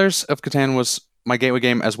Settlers of Catan was my gateway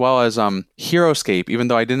game, as well as Heroscape, even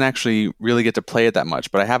though I didn't actually really get to play it that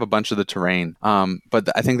much, but I have a bunch of the terrain. But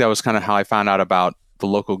I think that was kind of how I found out about the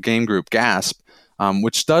local game group, Gasp,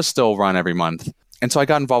 which does still run every month. And so I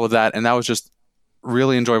got involved with that, and that was just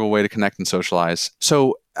really enjoyable way to connect and socialize.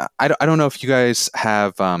 So I don't know if you guys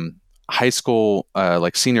have high school,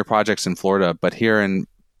 like senior projects in Florida, but here in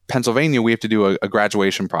Pennsylvania, we have to do a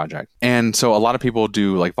graduation project. And so a lot of people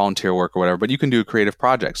do like volunteer work or whatever, but you can do a creative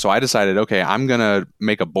project. So I decided, okay, I'm going to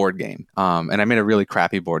make a board game. And I made a really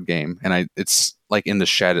crappy board game, and it's like in the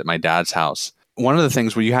shed at my dad's house. One of the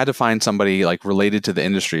things where you had to find somebody like related to the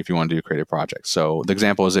industry if you want to do a creative project. So the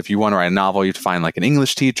example is, if you want to write a novel, you have to find like an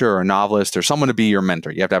English teacher or a novelist or someone to be your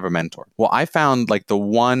mentor. You have to have a mentor. Well, I found like the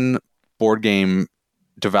one board game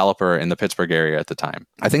developer in the Pittsburgh area at the time.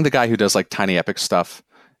 I think the guy who does like Tiny Epic stuff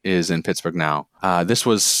is in Pittsburgh now. This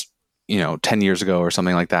was, 10 years ago or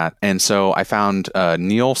something like that. And so I found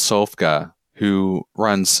Neil Solfka, who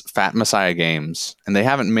runs Fat Messiah Games, and they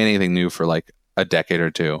haven't made anything new for like a decade or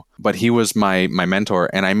two, but he was my mentor,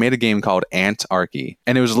 and I made a game called Antarchy.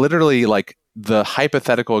 And it was literally like the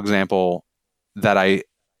hypothetical example that I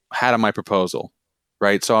had on my proposal,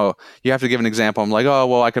 right? So you have to give an example. I'm like, oh,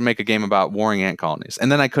 well, I could make a game about warring ant colonies.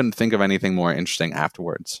 And then I couldn't think of anything more interesting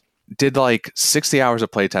afterwards. Did like 60 hours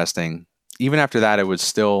of playtesting. Even after that, it was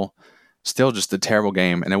still just a terrible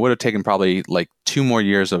game. And it would have taken probably like 2 more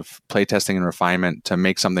years of playtesting and refinement to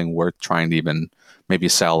make something worth trying to even maybe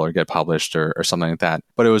sell or get published or something like that.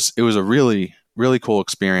 But it was a really, really cool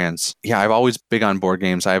experience. Yeah, I've always big on board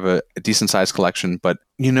games. I have a decent sized collection, but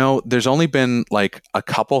there's only been like a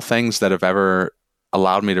couple things that have ever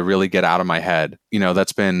allowed me to really get out of my head.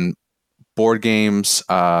 That's been board games,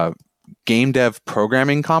 game dev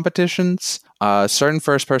programming competitions, certain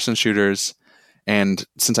first person shooters, and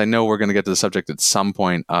since I know we're going to get to the subject at some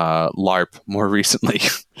point, LARP more recently.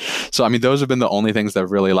 So, I mean, those have been the only things that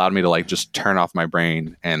have really allowed me to like just turn off my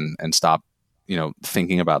brain and stop,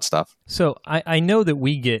 thinking about stuff. So I know that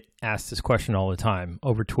we get asked this question all the time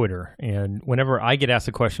over Twitter. And whenever I get asked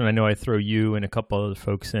a question, I know I throw you and a couple other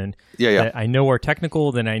folks in. Yeah. I know are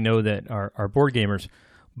technical, then I know that are board gamers.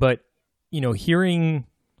 But, hearing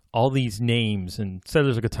all these names and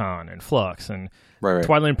Settlers of Catan and Flux and right.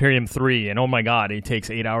 Twilight Imperium 3, and oh my God, it takes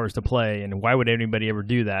 8 hours to play, and why would anybody ever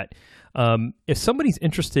do that? If somebody's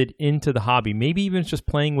interested into the hobby, maybe even just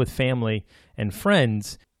playing with family and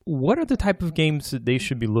friends, what are the type of games that they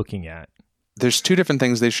should be looking at? There's two different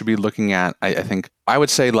things they should be looking at. I think I would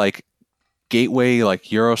say like gateway,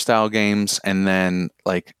 like Euro style games, and then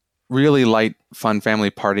like really light, fun family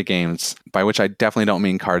party games, by which I definitely don't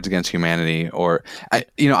mean Cards Against Humanity or, I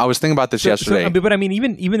was thinking about this yesterday. But I mean,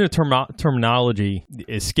 even the terminology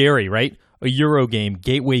is scary, right? A Euro game,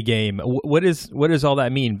 gateway game. What does all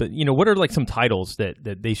that mean? But, what are like some titles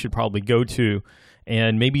that they should probably go to,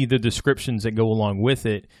 and maybe the descriptions that go along with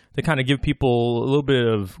it to kind of give people a little bit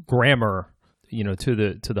of grammar, to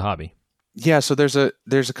the hobby? Yeah. So there's a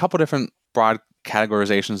couple different broad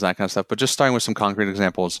categorizations, that kind of stuff, but just starting with some concrete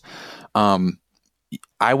examples,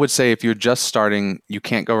 I would say if you're just starting, you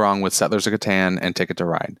can't go wrong with Settlers of Catan and Ticket to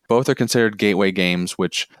Ride. Both are considered gateway games,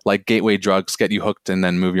 which, like gateway drugs, get you hooked and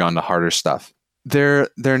then move you on to harder stuff. They're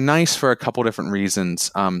nice for a couple different reasons.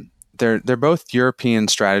 They're both European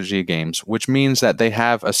strategy games, which means that they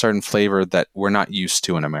have a certain flavor that we're not used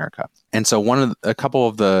to in America. And so a couple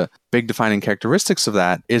of the big defining characteristics of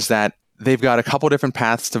that is that they've got a couple different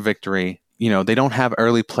paths to victory. They don't have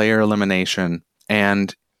early player elimination,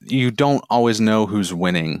 and you don't always know who's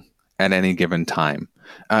winning at any given time.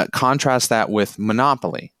 Contrast that with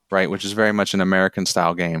Monopoly, right, which is very much an American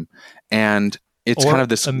style game, and it's kind of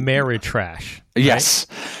this Ameritrash. Yes,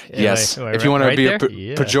 right? Yes. If you want to be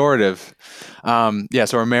pejorative,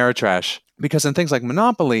 or Ameritrash, because in things like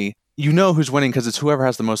Monopoly, you know who's winning because it's whoever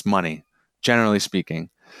has the most money. Generally speaking,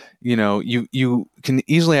 you can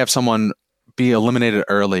easily have someone be eliminated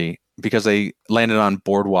early because they landed on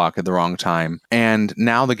Boardwalk at the wrong time. And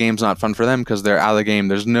now the game's not fun for them because they're out of the game.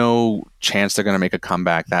 There's no chance they're going to make a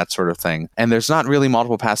comeback, that sort of thing. And there's not really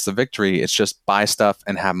multiple paths to victory. It's just buy stuff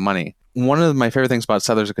and have money. One of my favorite things about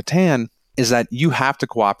Settlers of Catan is that you have to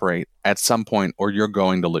cooperate at some point or you're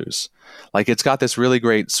going to lose. Like, it's got this really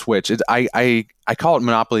great switch. I call it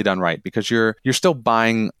Monopoly done right, because you're still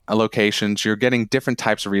buying locations, you're getting different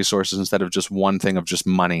types of resources instead of just one thing of just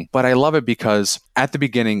money. But I love it because at the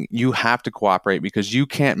beginning you have to cooperate, because you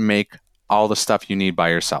can't make all the stuff you need by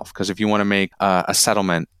yourself. Because if you want to make a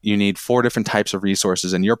settlement, you need 4 different types of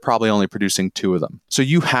resources, and you're probably only producing 2 of them. So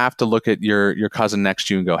you have to look at your cousin next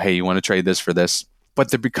to you and go, hey, you want to trade this for this? But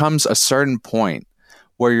there becomes a certain point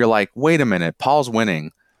where you're like, wait a minute, Paul's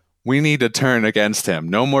winning. We need to turn against him.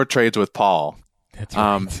 No more trades with Paul. That's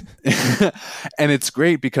right. And it's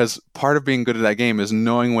great because part of being good at that game is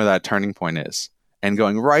knowing where that turning point is and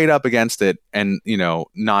going right up against it, and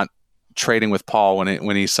not trading with Paul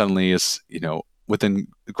when he suddenly is within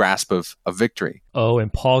the grasp of victory. Oh,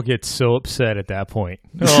 and Paul gets so upset at that point.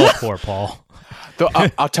 Oh, poor Paul. Though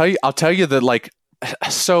I'll tell you that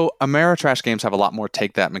so Ameritrash games have a lot more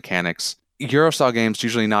take that mechanics. Euro-style games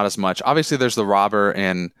usually not as much. Obviously, there's the robber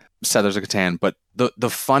and Settlers of Catan, but the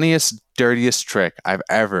funniest, dirtiest trick I've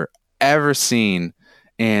ever seen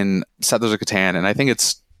in Settlers of Catan, and I think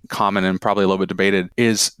it's common and probably a little bit debated,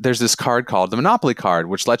 is there's this card called the Monopoly card,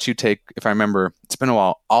 which lets you take, if I remember, it's been a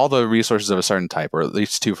while, all the resources of a certain type, or at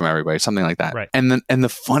least 2 from everybody, something like that. Right. And the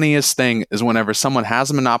funniest thing is whenever someone has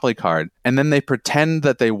a Monopoly card and then they pretend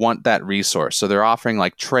that they want that resource. So they're offering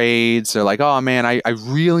like trades. They're like, oh man, I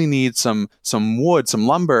really need some wood, some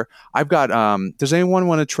lumber. I've got, does anyone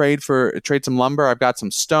want to trade some lumber? I've got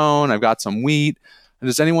some stone. I've got some wheat.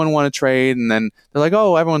 Does anyone want to trade? And then they're like,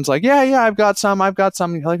 oh, everyone's like, yeah, I've got some.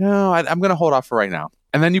 You're like, no, I'm going to hold off for right now.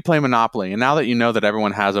 And then you play Monopoly. And now that you know that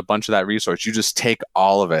everyone has a bunch of that resource, you just take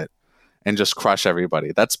all of it and just crush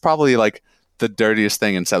everybody. That's probably like the dirtiest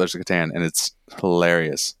thing in Settlers of Catan, and it's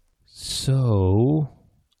hilarious. So,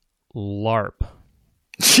 LARP.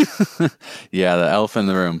 Yeah, the elephant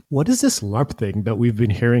in the room. What is this LARP thing that we've been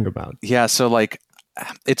hearing about? Yeah, so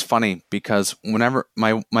it's funny because whenever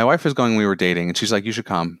my wife was going, we were dating, and she's like, you should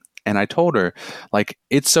come. And I told her,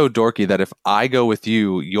 it's so dorky that if I go with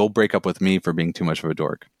you, you'll break up with me for being too much of a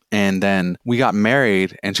dork. And then we got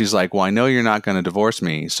married, and she's like, well, I know you're not going to divorce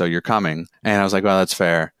me, so you're coming. And I was like, well, that's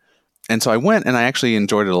fair. And so I went, and I actually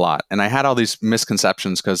enjoyed it a lot. And I had all these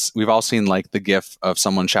misconceptions because we've all seen the gif of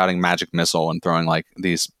someone shouting magic missile and throwing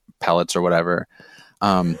these pellets or whatever.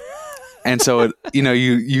 And so,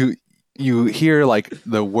 you hear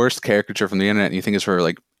the worst caricature from the internet, and you think it's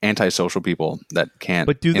for antisocial people that can't.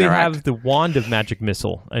 But do they interact. have the wand of magic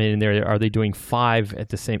missile? I mean, are they doing 5 at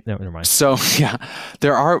the same? No, never mind. So yeah,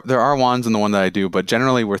 there are wands in the one that I do, but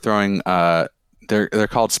generally we're throwing. They're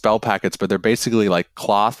called spell packets, but they're basically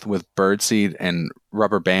cloth with birdseed and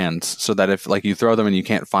rubber bands so that if like you throw them and you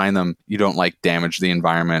can't find them, you don't like damage the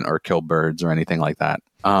environment or kill birds or anything like that.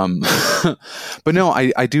 But no,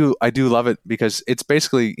 I do love it because it's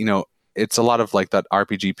basically, you know, it's a lot of like that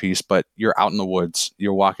RPG piece, but you're out in the woods,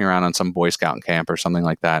 you're walking around on some Boy Scout camp or something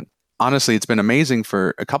like that. Honestly, it's been amazing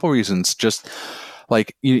for a couple reasons. Just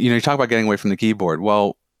like, you know, you talk about getting away from the keyboard.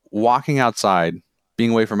 Well, walking outside,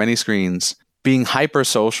 being away from any screens, being hyper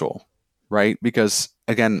social, right? Because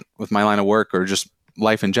again, with my line of work or just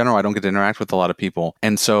life in general, I don't get to interact with a lot of people.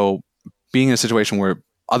 And so being in a situation where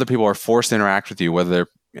other people are forced to interact with you, whether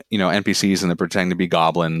they're, you know, NPCs and they're pretending to be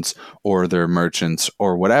goblins or they're merchants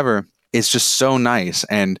or whatever, it's just so nice.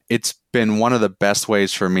 And it's been one of the best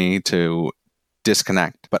ways for me to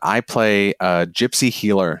disconnect. But I play a gypsy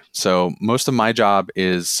healer. So most of my job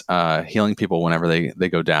is healing people whenever they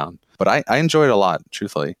go down. But I enjoy it a lot,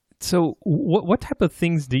 truthfully. So what type of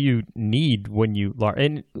things do you need when you LARP?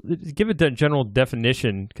 And give it a general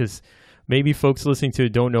definition, because maybe folks listening to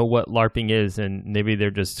it don't know what LARPing is, and maybe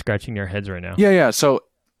they're just scratching their heads right now. Yeah. So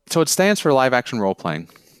it stands for live action role playing.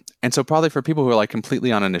 And so probably for people who are like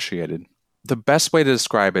completely uninitiated, the best way to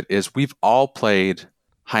describe it is we've all played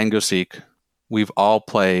hide and go seek. We've all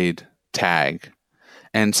played tag.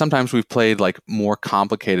 And sometimes we've played like more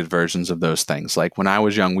complicated versions of those things. Like when I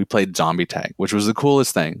was young, we played zombie tag, which was the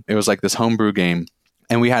coolest thing. It was like this homebrew game.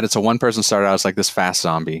 And we had it so one person started out as like this fast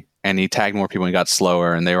zombie, and he tagged more people and he got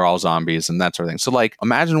slower, and they were all zombies and that sort of thing. So like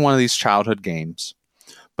imagine one of these childhood games,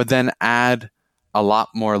 but then add a lot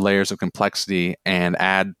more layers of complexity and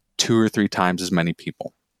add 2 or 3 times as many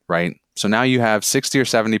people, right? So now you have 60 or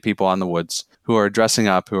 70 people on the woods who are dressing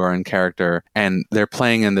up, who are in character, and they're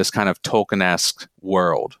playing in this kind of Tolkien-esque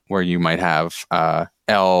world where you might have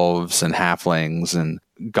elves and halflings and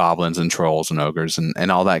goblins and trolls and ogres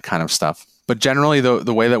and all that kind of stuff. But generally,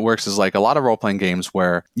 the way that works is like a lot of role-playing games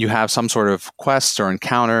where you have some sort of quest or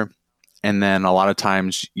encounter, and then a lot of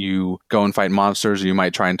times you go and fight monsters, or you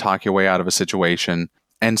might try and talk your way out of a situation.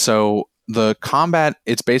 And so the combat,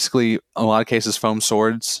 it's basically, in a lot of cases, foam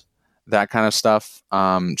swords, that kind of stuff,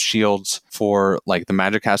 shields for like the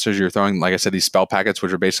magic casters. You're throwing, like I said, these spell packets,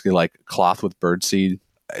 which are basically like cloth with birdseed.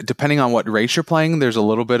 Depending on what race you're playing, there's a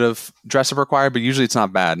little bit of dress up required, but usually it's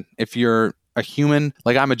not bad. If you're a human,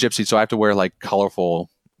 like I'm a gypsy, so I have to wear like colorful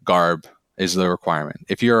garb is the requirement.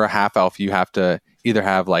 If you're a half elf, you have to either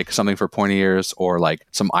have like something for pointy ears or like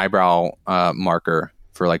some eyebrow marker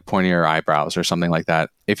for like pointy ear eyebrows or something like that.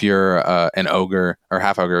 If you're an ogre or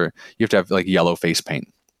half ogre, you have to have like yellow face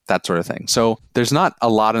paint, that sort of thing. So there's not a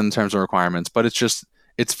lot in terms of requirements, but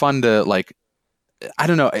it's fun to like, I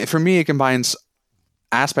don't know. For me, it combines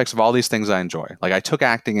aspects of all these things I enjoy. Like I took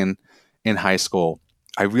acting in high school.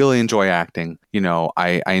 I really enjoy acting. You know,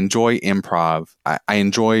 I enjoy improv. I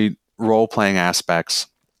enjoy role-playing aspects.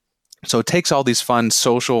 So it takes all these fun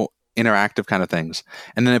social interactive kind of things,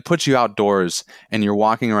 and then it puts you outdoors and you're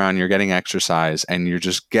walking around, you're getting exercise, and you're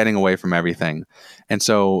just getting away from everything. And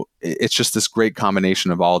so it's just this great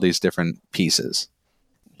combination of all these different pieces.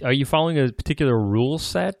 Are you following a particular rule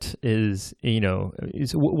set? Is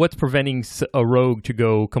what's preventing a rogue to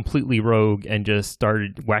go completely rogue and just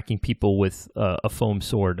start whacking people with a foam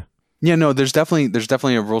sword? Yeah, no, there's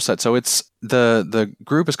definitely a rule set. So it's the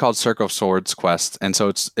group is called Circle of Swords Quest, and so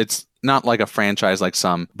it's not like a franchise like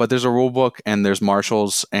some, but there's a rule book and there's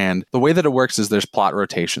marshals, and the way that it works is there's plot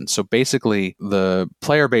rotation. So basically, the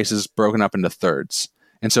player base is broken up into thirds,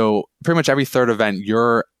 and so pretty much every third event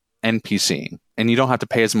you're NPCing, and you don't have to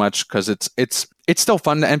pay as much because it's still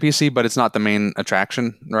fun to NPC, but it's not the main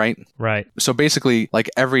attraction, right? Right. So basically, like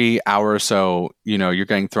every hour or so, you're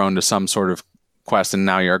getting thrown to some sort of quest, and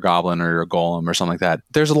now you're a goblin or you're a golem or something like that.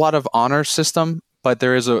 There's a lot of honor system, but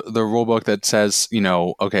there is the rule book that says,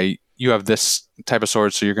 okay, you have this type of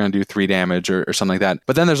sword, so you're going to do 3 damage or something like that.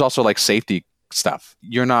 But then there's also like safety stuff.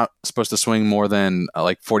 You're not supposed to swing more than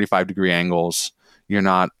like 45-degree angles. You're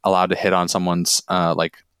not allowed to hit on someone's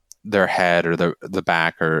like their head or the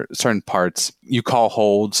back or certain parts. You call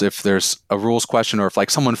holds if there's a rules question, or if like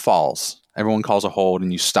someone falls, everyone calls a hold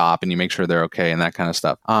and you stop and you make sure they're okay and that kind of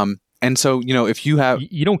stuff. And so, if you have...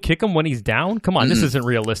 You don't kick him when he's down? Come on, this isn't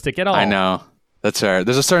realistic at all. I know. That's fair.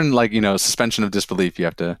 There's a certain, suspension of disbelief you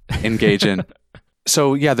have to engage in.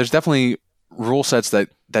 So, yeah, there's definitely rule sets that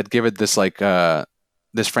give it this,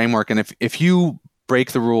 this framework. And if you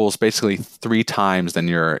break the rules basically 3 times, then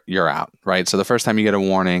you're out, right? So the first time you get a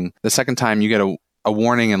warning. The second time you get a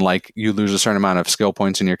warning and, you lose a certain amount of skill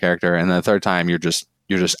points in your character. And then the third time you're just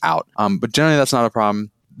out. But generally, that's not a problem.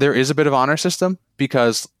 There is a bit of honor system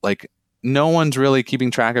because no one's really keeping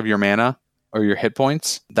track of your mana or your hit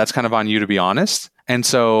points. That's kind of on you, to be honest. And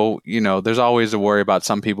so, there's always a worry about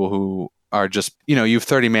some people who are just, you have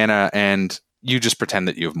 30 mana and you just pretend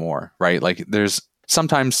that you have more, right? Like there's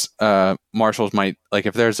sometimes marshals might, like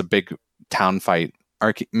if there's a big town fight,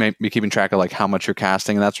 are be keeping track of like how much you're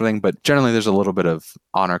casting and that sort of thing. But generally there's a little bit of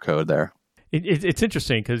honor code there. It's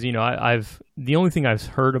interesting because, I've the only thing I've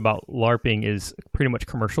heard about LARPing is pretty much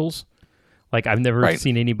commercials. Like I've never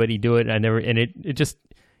seen anybody do it. And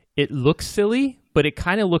it looks silly, but it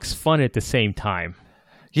kind of looks fun at the same time.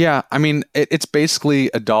 Yeah. I mean, it's basically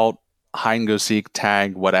adult hide and go seek,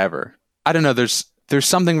 tag, whatever. I don't know. There's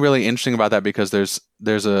something really interesting about that because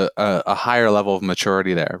there's a higher level of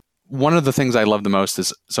maturity there. One of the things I love the most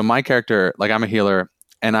is, so my character, like I'm a healer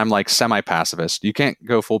and I'm like semi-pacifist. You can't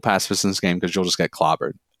go full pacifist in this game because you'll just get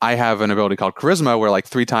clobbered. I have an ability called Charisma where like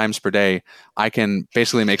 3 times per day, I can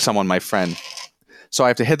basically make someone my friend. So I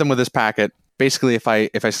have to hit them with this packet. Basically, if I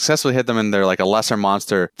successfully hit them and they're like a lesser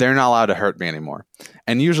monster, they're not allowed to hurt me anymore.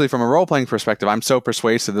 And usually from a role-playing perspective, I'm so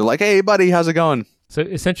persuasive. They're like, hey, buddy, how's it going? So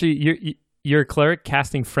essentially, you're a cleric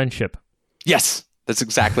casting friendship. Yes, that's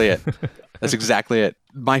exactly it. That's exactly it.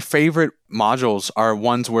 My favorite modules are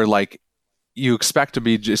ones where like you expect to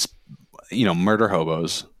be just, murder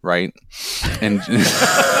hobos, right? And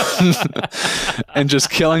and just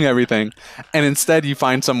killing everything. And instead you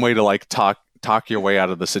find some way to like talk your way out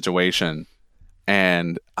of the situation.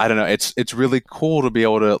 And I don't know, it's really cool to be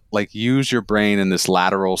able to like use your brain in this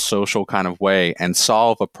lateral social kind of way and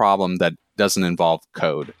solve a problem that doesn't involve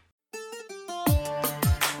code.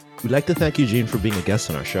 We'd like to thank Eugene for being a guest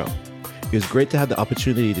on our show. It was great to have the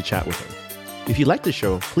opportunity to chat with him. If you like the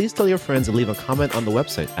show, please tell your friends and leave a comment on the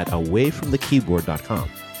website at awayfromthekeyboard.com.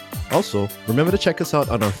 Also, remember to check us out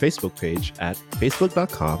on our Facebook page at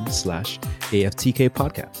facebook.com/AFTK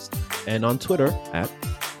Podcast and on Twitter at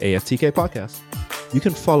AFTK Podcast. You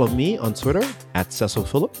can follow me on Twitter at Cecil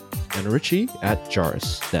Phillip and Richie at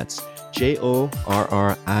Jarris. That's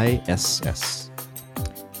JORRISS.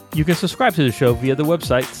 You can subscribe to the show via the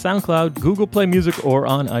website, SoundCloud, Google Play Music, or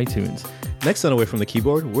on iTunes. Next on Away from the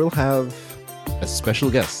Keyboard, we'll have a special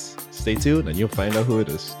guest. Stay tuned and you'll find out who it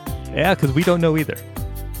is. Yeah, because we don't know either.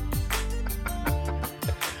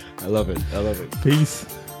 I love it. Peace.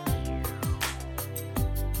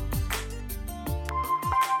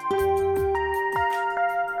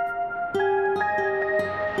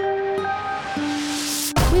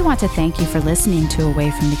 We want to thank you for listening to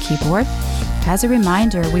Away from the Keyboard. As a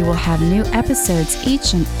reminder, we will have new episodes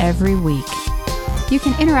each and every week. You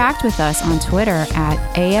can interact with us on Twitter at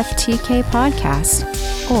AFTK Podcast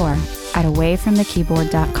or at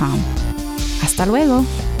awayfromthekeyboard.com. Hasta luego.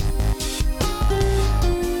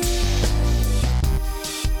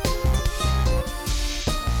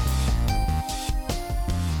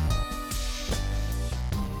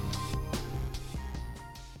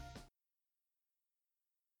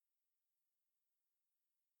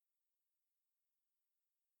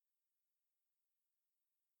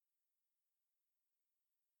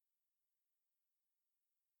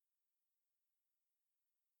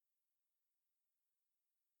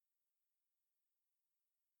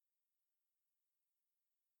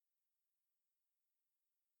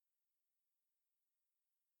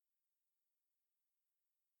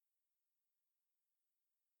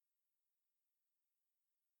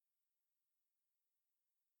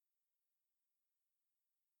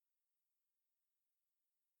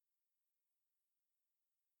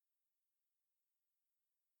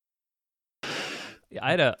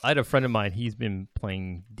 I had a friend of mine. He's been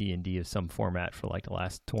playing D&D of some format for like the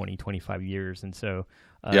last 20, 25 years. And so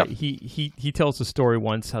he tells a story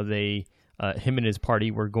once how they, him and his party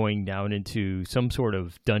were going down into some sort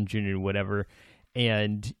of dungeon or whatever.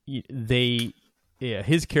 And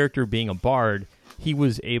his character being a bard, he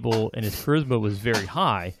was able, and his charisma was very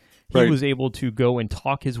high. He was able to go and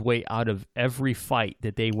talk his way out of every fight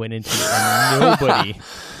that they went into.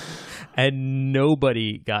 And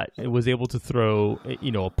nobody was able to throw,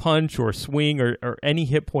 a punch or a swing or any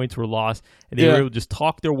hit points were lost, and they were able to just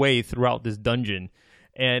talk their way throughout this dungeon.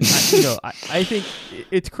 And I think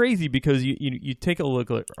it's crazy because you take a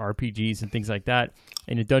look at RPGs and things like that,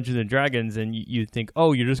 and in Dungeons and Dragons, and you think,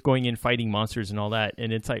 oh, you're just going in fighting monsters and all that,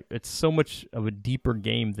 and it's like it's so much of a deeper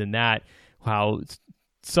game than that. How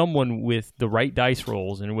someone with the right dice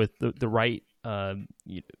rolls and with the right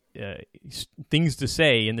things to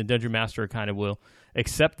say, and the dungeon master kind of will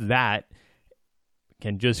accept that,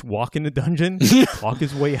 can just walk in the dungeon, talk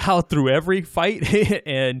his way out through every fight,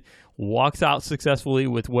 and walks out successfully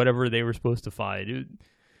with whatever they were supposed to fight. And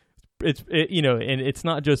it's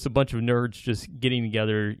not just a bunch of nerds just getting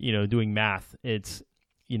together, doing math. It's,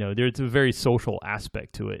 there's a very social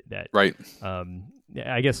aspect to it that,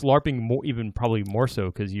 I guess LARPing even probably more so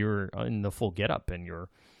because you're in the full getup and you're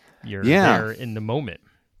you're there in the moment.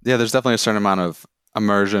 Yeah, there's definitely a certain amount of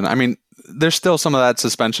immersion. I mean, there's still some of that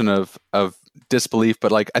suspension of disbelief,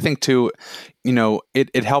 but like I think too,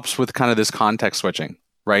 it helps with kind of this context switching,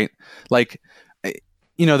 right? Like,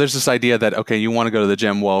 there's this idea that, okay, you want to go to the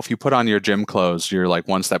gym. Well, if you put on your gym clothes, you're like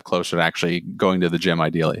one step closer to actually going to the gym,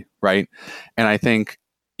 ideally, right? And I think,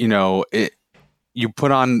 you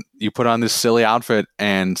put on this silly outfit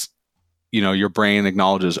and, your brain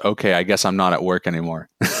acknowledges, okay, I guess I'm not at work anymore.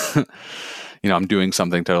 I'm doing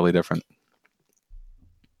something totally different.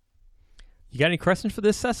 You got any questions for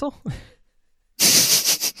this, Cecil?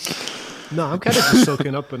 No, I'm kind of just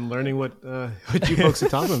soaking up and learning what you folks are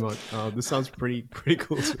talking about. This sounds pretty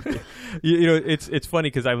cool to me. It's funny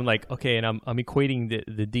because I'm like, okay, and I'm equating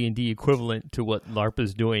the D&D equivalent to what LARP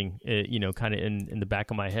is doing, kind of in the back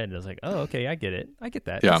of my head. And I was like, oh, okay, I get it. I get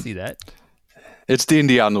that. Yeah. I see that. It's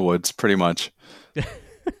D&D out in the woods, pretty much.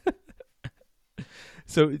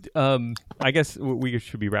 So I guess we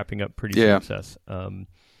should be wrapping up pretty soon, Seth.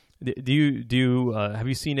 Do you have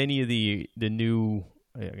you seen any of the new,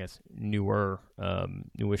 I guess,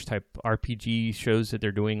 newish type RPG shows that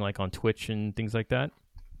they're doing like on Twitch and things like that?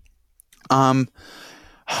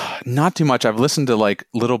 Not too much. I've listened to like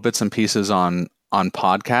little bits and pieces on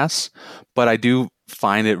podcasts, but I do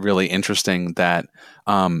find it really interesting that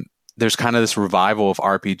there's kind of this revival of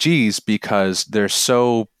RPGs because they're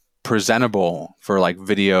so presentable for like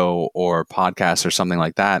video or podcasts or something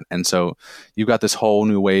like that. And so you've got this whole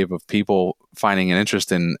new wave of people finding an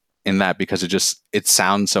interest in that because it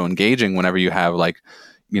sounds so engaging whenever you have like,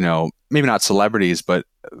 maybe not celebrities, but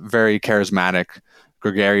very charismatic,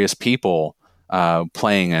 gregarious people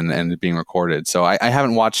playing and being recorded. So I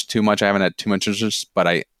haven't watched too much. I haven't had too much interest, but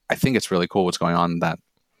I think it's really cool what's going on in that.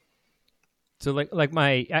 So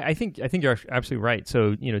I think you're absolutely right.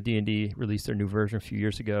 So, D&D released their new version a few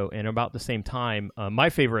years ago, and about the same time,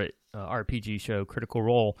 my favorite RPG show, Critical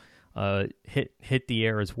Role, hit the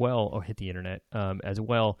air as well, or hit the internet as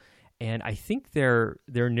well. And I think their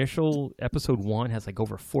initial episode 1 has like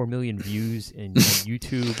over 4 million views in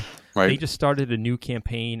YouTube. Right. They just started a new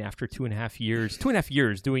campaign after 2.5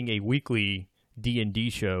 years doing a weekly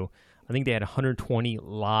D&D show. I think they had 120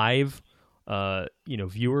 live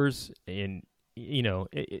viewers, and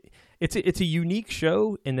it's a unique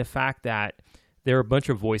show in the fact that there are a bunch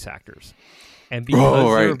of voice actors, and because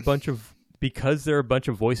there are a bunch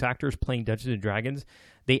of voice actors playing Dungeons and Dragons,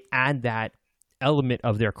 they add that element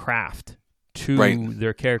of their craft to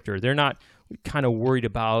their character. They're not kind of worried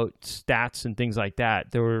about stats and things like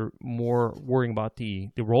that. They're more worrying about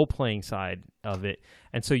the role playing side of it,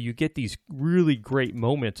 and so you get these really great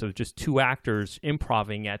moments of just two actors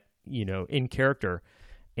improvising at in character,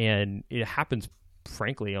 and it happens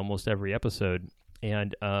frankly almost every episode.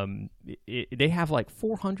 And they have like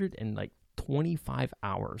 425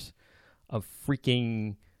 hours of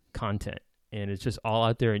freaking content, and it's just all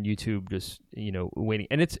out there on YouTube, just waiting.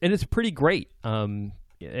 And it's pretty great. And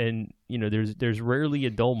there's rarely a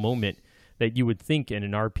dull moment that you would think in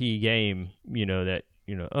an RP game, that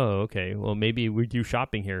oh, okay, well maybe we do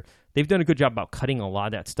shopping here. They've done a good job about cutting a lot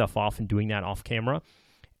of that stuff off and doing that off camera,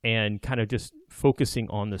 and kind of just focusing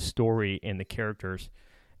on the story and the characters,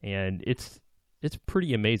 and it's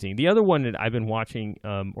pretty amazing. The other one that I've been watching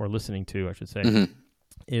or listening to, I should say,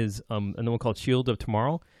 is another one called Shield of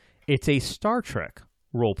Tomorrow. It's a Star Trek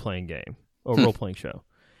role-playing game or role-playing show,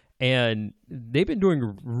 and they've been doing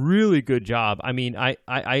a really good job. I mean,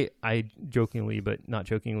 I jokingly, but not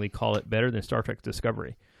jokingly, call it better than Star Trek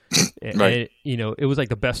Discovery. Right. And, it was like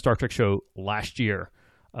the best Star Trek show last year.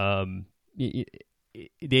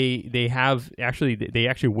 They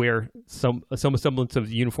actually wear some semblance of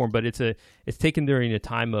the uniform, but it's taken during a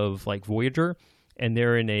time of like Voyager, and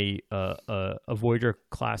they're in a Voyager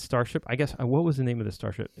class starship. I guess what was the name of the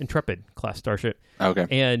starship? Intrepid class starship. Okay.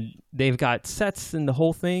 And they've got sets and the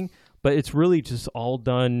whole thing, but it's really just all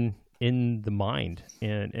done in the mind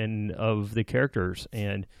and of the characters,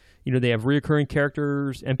 and they have reoccurring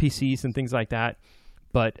characters, NPCs, and things like that.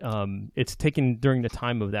 But it's taken during the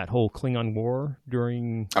time of that whole Klingon War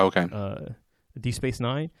during Deep Space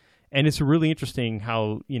Nine, and it's really interesting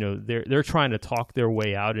how they're trying to talk their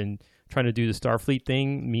way out and trying to do the Starfleet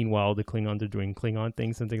thing. Meanwhile, the Klingons are doing Klingon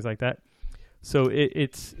things and things like that. So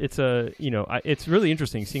it's really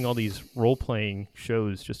interesting seeing all these role playing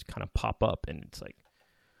shows just kind of pop up, and it's like,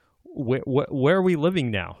 where are we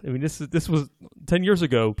living now? I mean, this was 10 years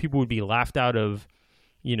ago. People would be laughed out of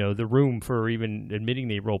the room for even admitting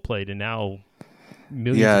they role played, and now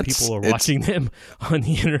millions of people are watching them on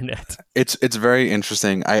the internet. It's very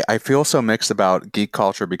interesting. I feel so mixed about geek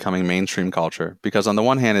culture becoming mainstream culture, because on the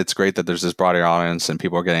one hand, it's great that there's this broader audience and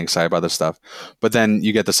people are getting excited by this stuff. But then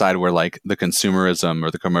you get the side where like the consumerism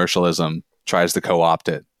or the commercialism tries to co-opt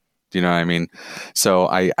it. Do you know what I mean? So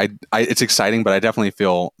I it's exciting, but I definitely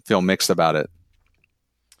feel mixed about it.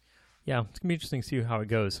 Yeah, it's gonna be interesting to see how it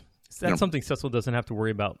goes. That's something Cecil doesn't have to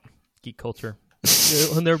worry about. Geek culture.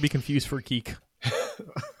 He'll never be confused for geek.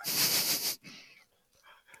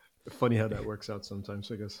 Funny how that works out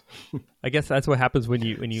sometimes, I guess. I guess that's what happens when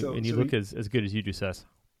you look as good as you do, Cess.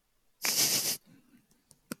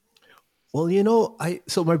 Well,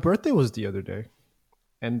 so my birthday was the other day,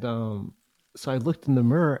 and so I looked in the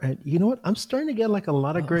mirror, and you know what? I'm starting to get like a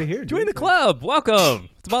lot of gray hair. Join the club. Welcome.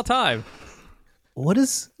 It's about time. What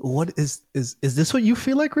is this what you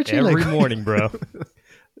feel like, Richie? Every morning, bro.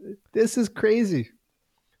 This is crazy.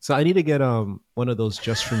 So I need to get one of those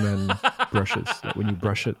Just for Men brushes when you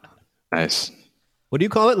brush it. Nice. What do you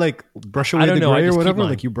call it? Like brush away the gray or whatever?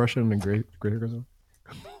 Like you brush it and the gray goes on?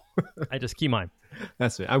 I just keep mine.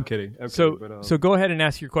 That's it. I'm kidding. So go ahead and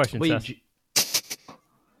ask your question, Seth.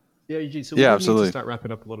 Yeah, Eugene. So we absolutely. need to start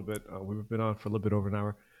wrapping up a little bit. We've been on for a little bit over an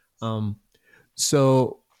hour.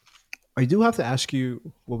 So I do have to ask you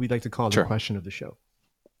what we like to call the question of the show.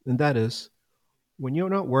 And that is, when you're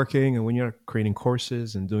not working and when you're creating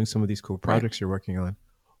courses and doing some of these cool projects you're working on,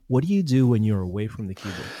 what do you do when you're away from the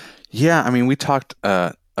keyboard? Yeah, I mean, we talked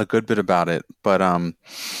a good bit about it, but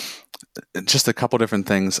just a couple different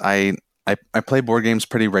things. I play board games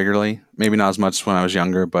pretty regularly, maybe not as much when I was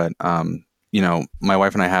younger, but my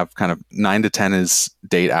wife and I have kind of 9 to 10 is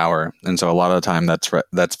date hour. And so a lot of the time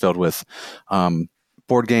that's filled with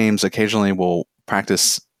board games. Occasionally we'll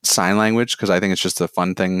practice sign language because I think it's just a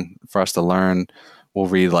fun thing for us to learn. We'll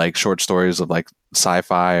read like short stories of like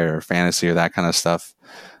sci-fi or fantasy or that kind of stuff.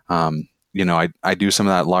 I do some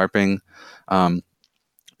of that LARPing. And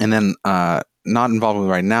then not involved with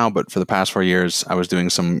right now, but for the past 4 years, I was doing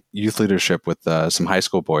some youth leadership with some high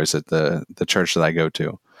school boys at the church that I go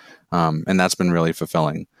to. And that's been really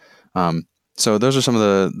fulfilling. So those are some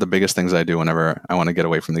of the biggest things I do whenever I want to get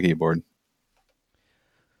away from the keyboard.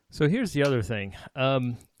 So here's the other thing.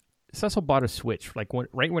 Cecil bought a Switch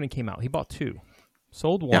right when it came out. He bought 2,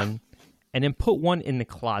 sold 1, and then put 1 in the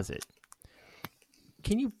closet.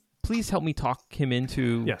 Can you please help me talk him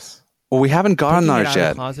into? Yes. Well, we haven't gotten ours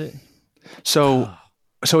yet. Closet? So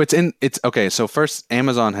it's okay. So first,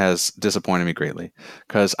 Amazon has disappointed me greatly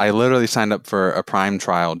because I literally signed up for a Prime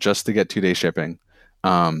trial just to get 2-day shipping,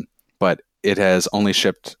 but it has only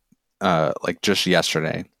shipped just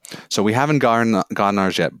yesterday. So we haven't gotten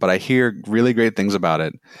ours yet, but I hear really great things about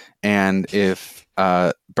it. And if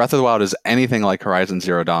Breath of the Wild is anything like Horizon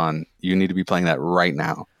Zero Dawn, you need to be playing that right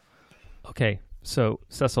now. Okay, so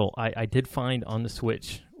Cecil, I did find on the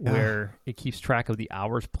Switch where it keeps track of the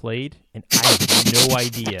hours played, and I have no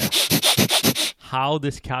idea how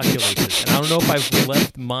this calculates this. And I don't know if I've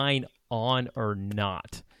left mine on or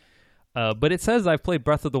not. But it says I've played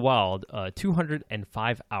Breath of the Wild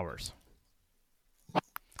 205 hours.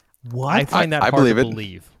 What? I find that hard to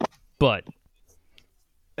believe. But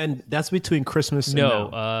and that's between Christmas and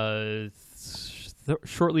now.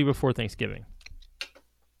 Shortly before Thanksgiving.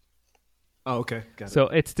 Oh, okay. Got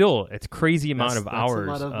it. So it's crazy amount of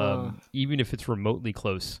hours, even if it's remotely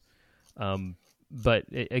close. But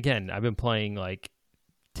again, I've been playing like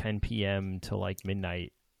 10 p.m. to like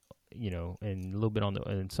midnight, and a little bit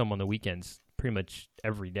and some on the weekends, pretty much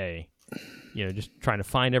every day. Just trying to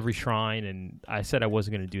find every shrine. And I said I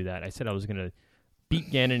wasn't going to do that. I said I was going to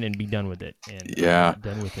beat Ganon and be done with it. And I'm not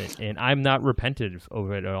done with it. And I'm not repentant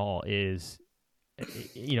over it at all.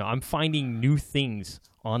 I'm finding new things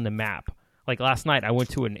on the map. Like last night, I went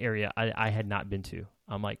to an area I had not been to.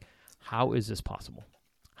 I'm like, how is this possible?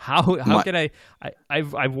 How can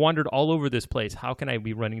I've wandered all over this place. How can I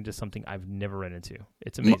be running into something I've never run into?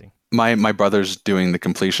 It's amazing. My brother's doing the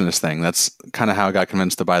completionist thing. That's kind of how I got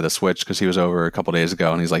convinced to buy the Switch, because he was over a couple days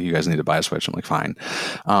ago and he's like, you guys need to buy a Switch. I'm like, fine.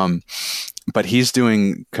 But he's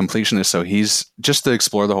doing completionist, so he's just to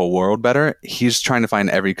explore the whole world better. He's trying to find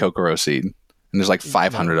every Kokoro seed, and there's like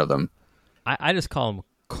 500 of them. I just call them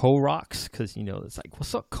Koroks because it's like,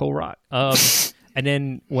 what's up, Korok? And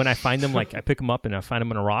then when I find them, like I pick them up and I find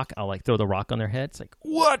them on a rock, I'll like throw the rock on their head. It's like,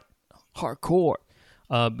 what? Hardcore.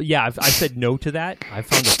 But yeah, I've said no to that. I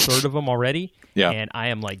found a third of them already. Yeah. And I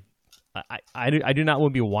am like, I do not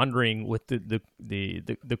want to be wandering with the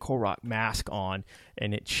Korok mask on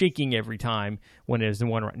and it shaking every time when there's the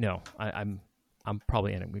one. No, I'm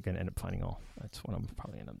probably we're going to end up finding all. That's what I'm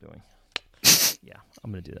probably end up doing. Yeah,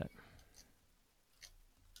 I'm going to do that.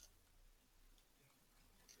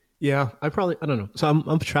 Yeah, I don't know. So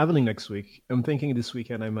I'm traveling next week. I'm thinking this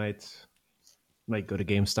weekend I might go to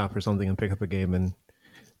GameStop or something and pick up a game and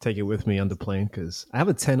take it with me on the plane because I have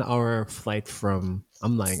a 10-hour flight from.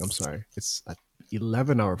 I'm lying. I'm sorry. It's an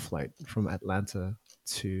 11-hour flight from Atlanta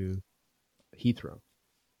to Heathrow.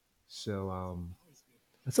 So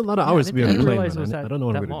that's a lot of hours to be on the plane. I don't know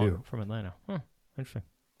what I'm going to do from Atlanta. Huh, interesting.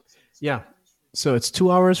 Yeah. So it's 2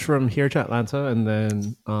 hours from here to Atlanta and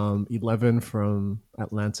then 11 from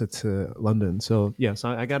Atlanta to London. So, yeah, so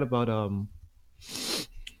I got about, I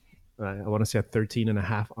want to say a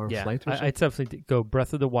 13-and-a-half-hour flight or so. I'd definitely go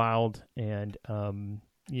Breath of the Wild and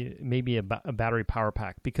maybe a battery power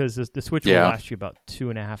pack because the Switch will last you about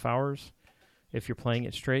 2.5 hours if you're playing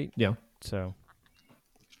it straight. Yeah. So.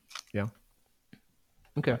 Yeah.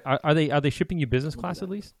 Okay. Are they shipping you business class at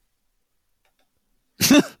least?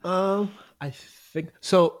 I think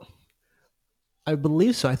so. I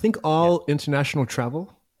believe so. I think all international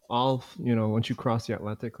travel, once you cross the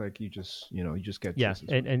Atlantic, like you just get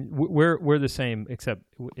and we're the same except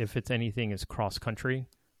if it's anything is cross country,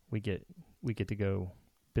 we get to go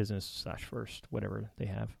business / first, whatever they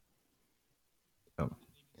have.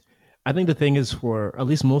 I think the thing is for at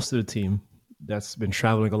least most of the team that's been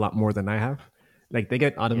traveling a lot more than I have, like they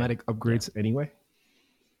get automatic upgrades anyway.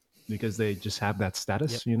 Because they just have that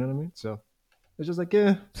status, you know what I mean? So it's just like,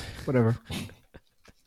 whatever.